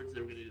afterwards,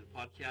 they were going to do the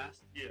podcast.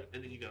 Yeah.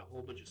 And then you got a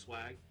whole bunch of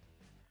swag.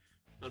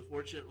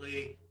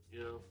 Unfortunately, you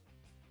know,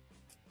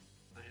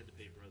 I had to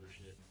pay for other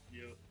shit.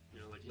 Yep. You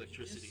know, like Did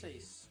electricity. you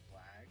just say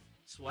swag?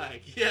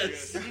 Swag,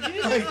 yes. Yes. Did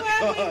you say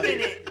swag? Wait a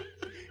minute.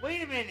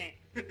 Wait a minute.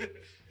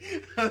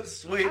 I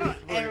was I waiting don't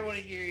for ever it. want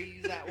to hear you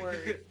use that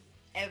word.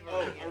 Ever.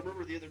 Oh, again. I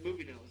remember the other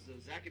movie now. It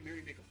was Zack and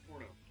Mary Make a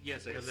Porno.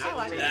 Yes, I have I that.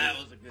 like That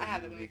was a good I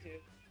have the movie. movie too.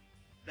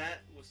 That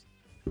was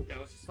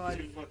just Funny.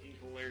 too fucking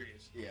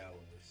hilarious. Yeah, it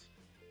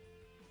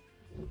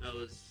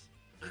was.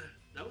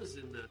 That was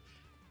in the...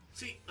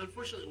 See,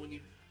 unfortunately, when you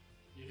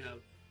have,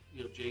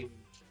 you know, Jaden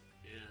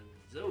and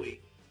Zoe,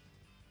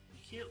 you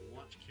can't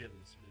watch Kevin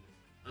Smith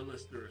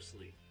unless they're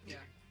asleep. Yeah.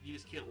 You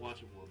just can't watch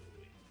him while they're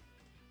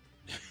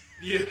awake.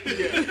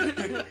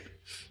 Yeah.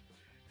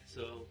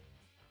 So,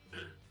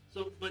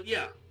 but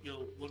yeah, you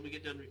know, when we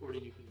get done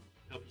recording, you can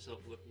help yourself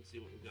look and see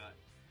what we got.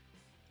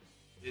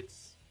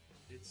 It's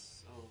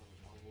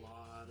a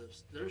lot of...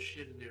 There's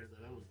shit in there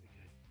that I don't think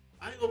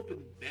I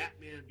opened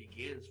Batman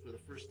Begins for the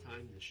first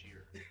time this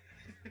year.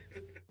 And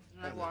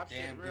I That's a watched it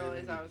damn and good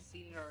realized I movie. was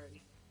seeing it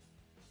already.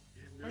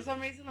 And For there-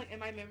 some reason, like in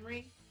my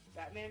memory,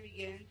 Batman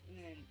Begins and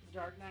then The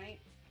Dark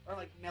Knight are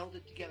like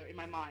melded together in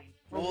my mind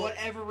for Well-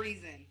 whatever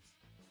reason.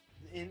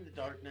 In The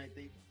Dark Knight,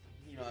 they,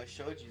 you know, I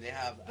showed you, they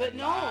have But a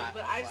no, lot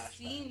but of I've flashbacks.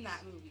 seen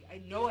that movie. I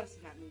know I've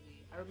seen that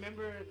movie. I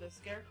remember the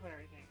Scarecrow and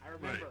everything. I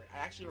remember it. I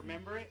actually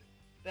remember it.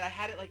 But I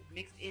had it like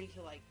mixed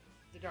into like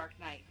The Dark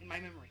Knight in my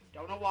memory.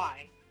 Don't know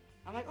why.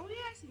 I'm like, oh yeah,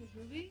 I've seen this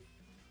movie.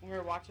 When we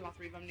were watching all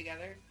three of them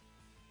together.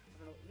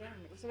 I don't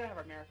know. We're still gonna have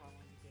our marathon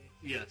one of these days.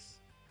 Yes.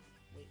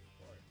 Waiting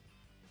for it.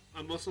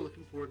 I'm also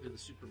looking forward to the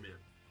Superman.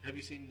 Have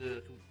you seen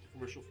the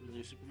commercial for the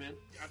new Superman?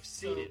 I've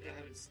seen So it. good. I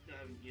haven't.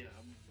 Yeah,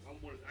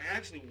 I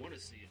actually want to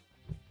see it.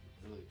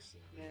 Really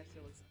excited. Man, it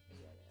still looks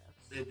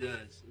badass. It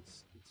does.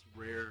 It's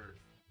rare.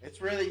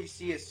 It's rare that you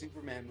see a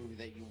Superman movie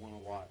that you want to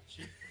watch.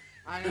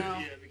 I know.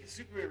 Yeah, because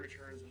Superman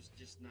Returns was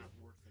just not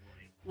worth the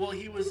money. Well,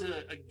 he was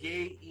a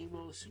gay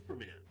emo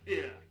Superman.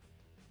 Yeah.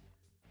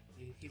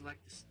 He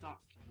liked to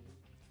stalk.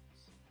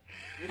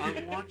 You know?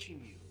 I'm watching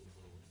you,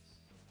 Lois.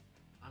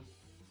 I'm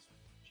always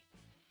watching you.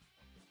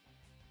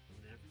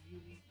 Whenever you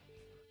need me.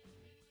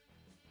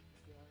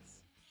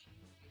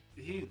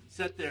 He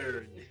sat there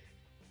and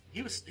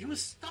he was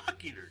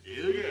stalking her,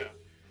 dude. Yeah.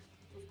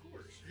 Of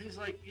course. He's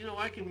like, you know,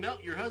 I can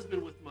melt your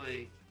husband with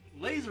my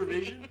laser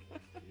vision.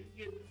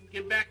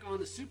 Get back on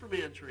the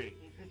Superman train.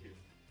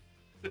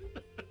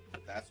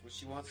 That's what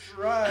she wants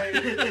to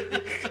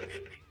ride.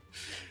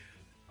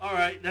 All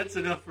right, that's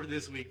enough for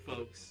this week,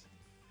 folks.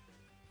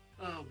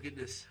 Oh,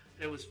 goodness.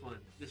 It was fun.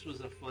 This was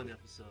a fun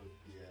episode.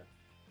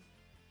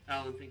 Yeah.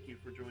 Alan, thank you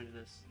for joining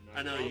us. No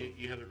I know problem.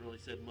 you haven't really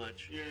said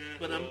much. Yeah.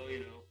 But well, I'm- you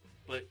know.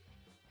 But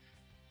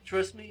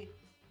trust me,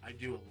 I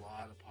do a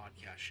lot of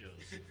podcast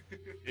shows.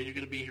 And you're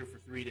going to be here for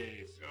 3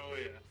 days. Oh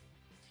yeah.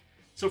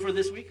 So for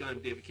this week, I'm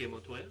David K.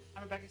 Montoya.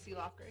 I'm Rebecca C.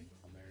 Lofgren.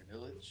 I'm Aaron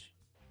Village.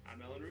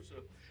 I'm Alan Russo.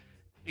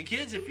 And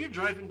kids, if you're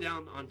driving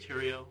down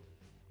Ontario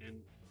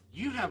and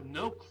you have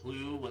no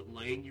clue what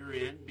lane you're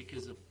in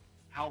because of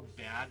how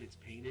bad it's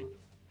painted,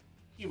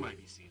 you might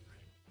be seeing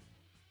red.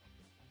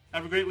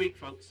 Have a great week,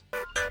 folks.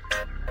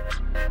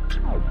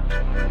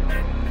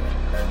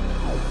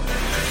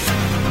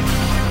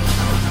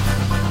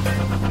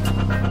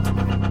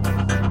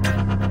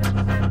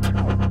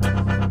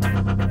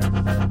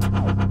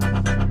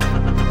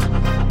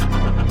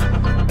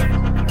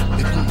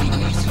 It will be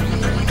easier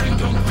if you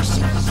don't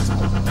resist,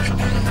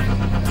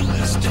 and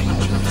less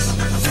dangerous.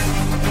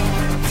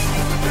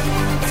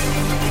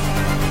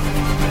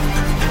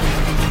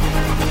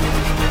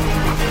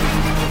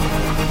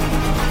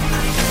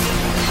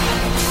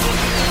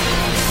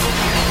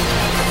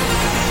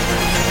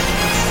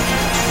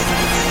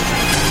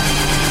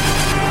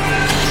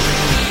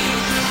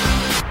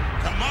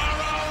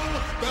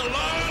 Tomorrow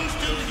belongs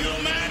to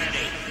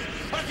humanity.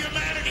 A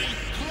humanity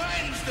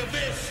cleansed of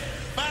this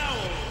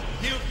foul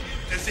mutant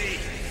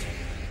disease.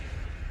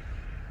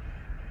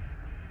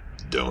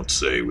 Don't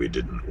say we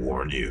didn't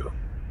warn you.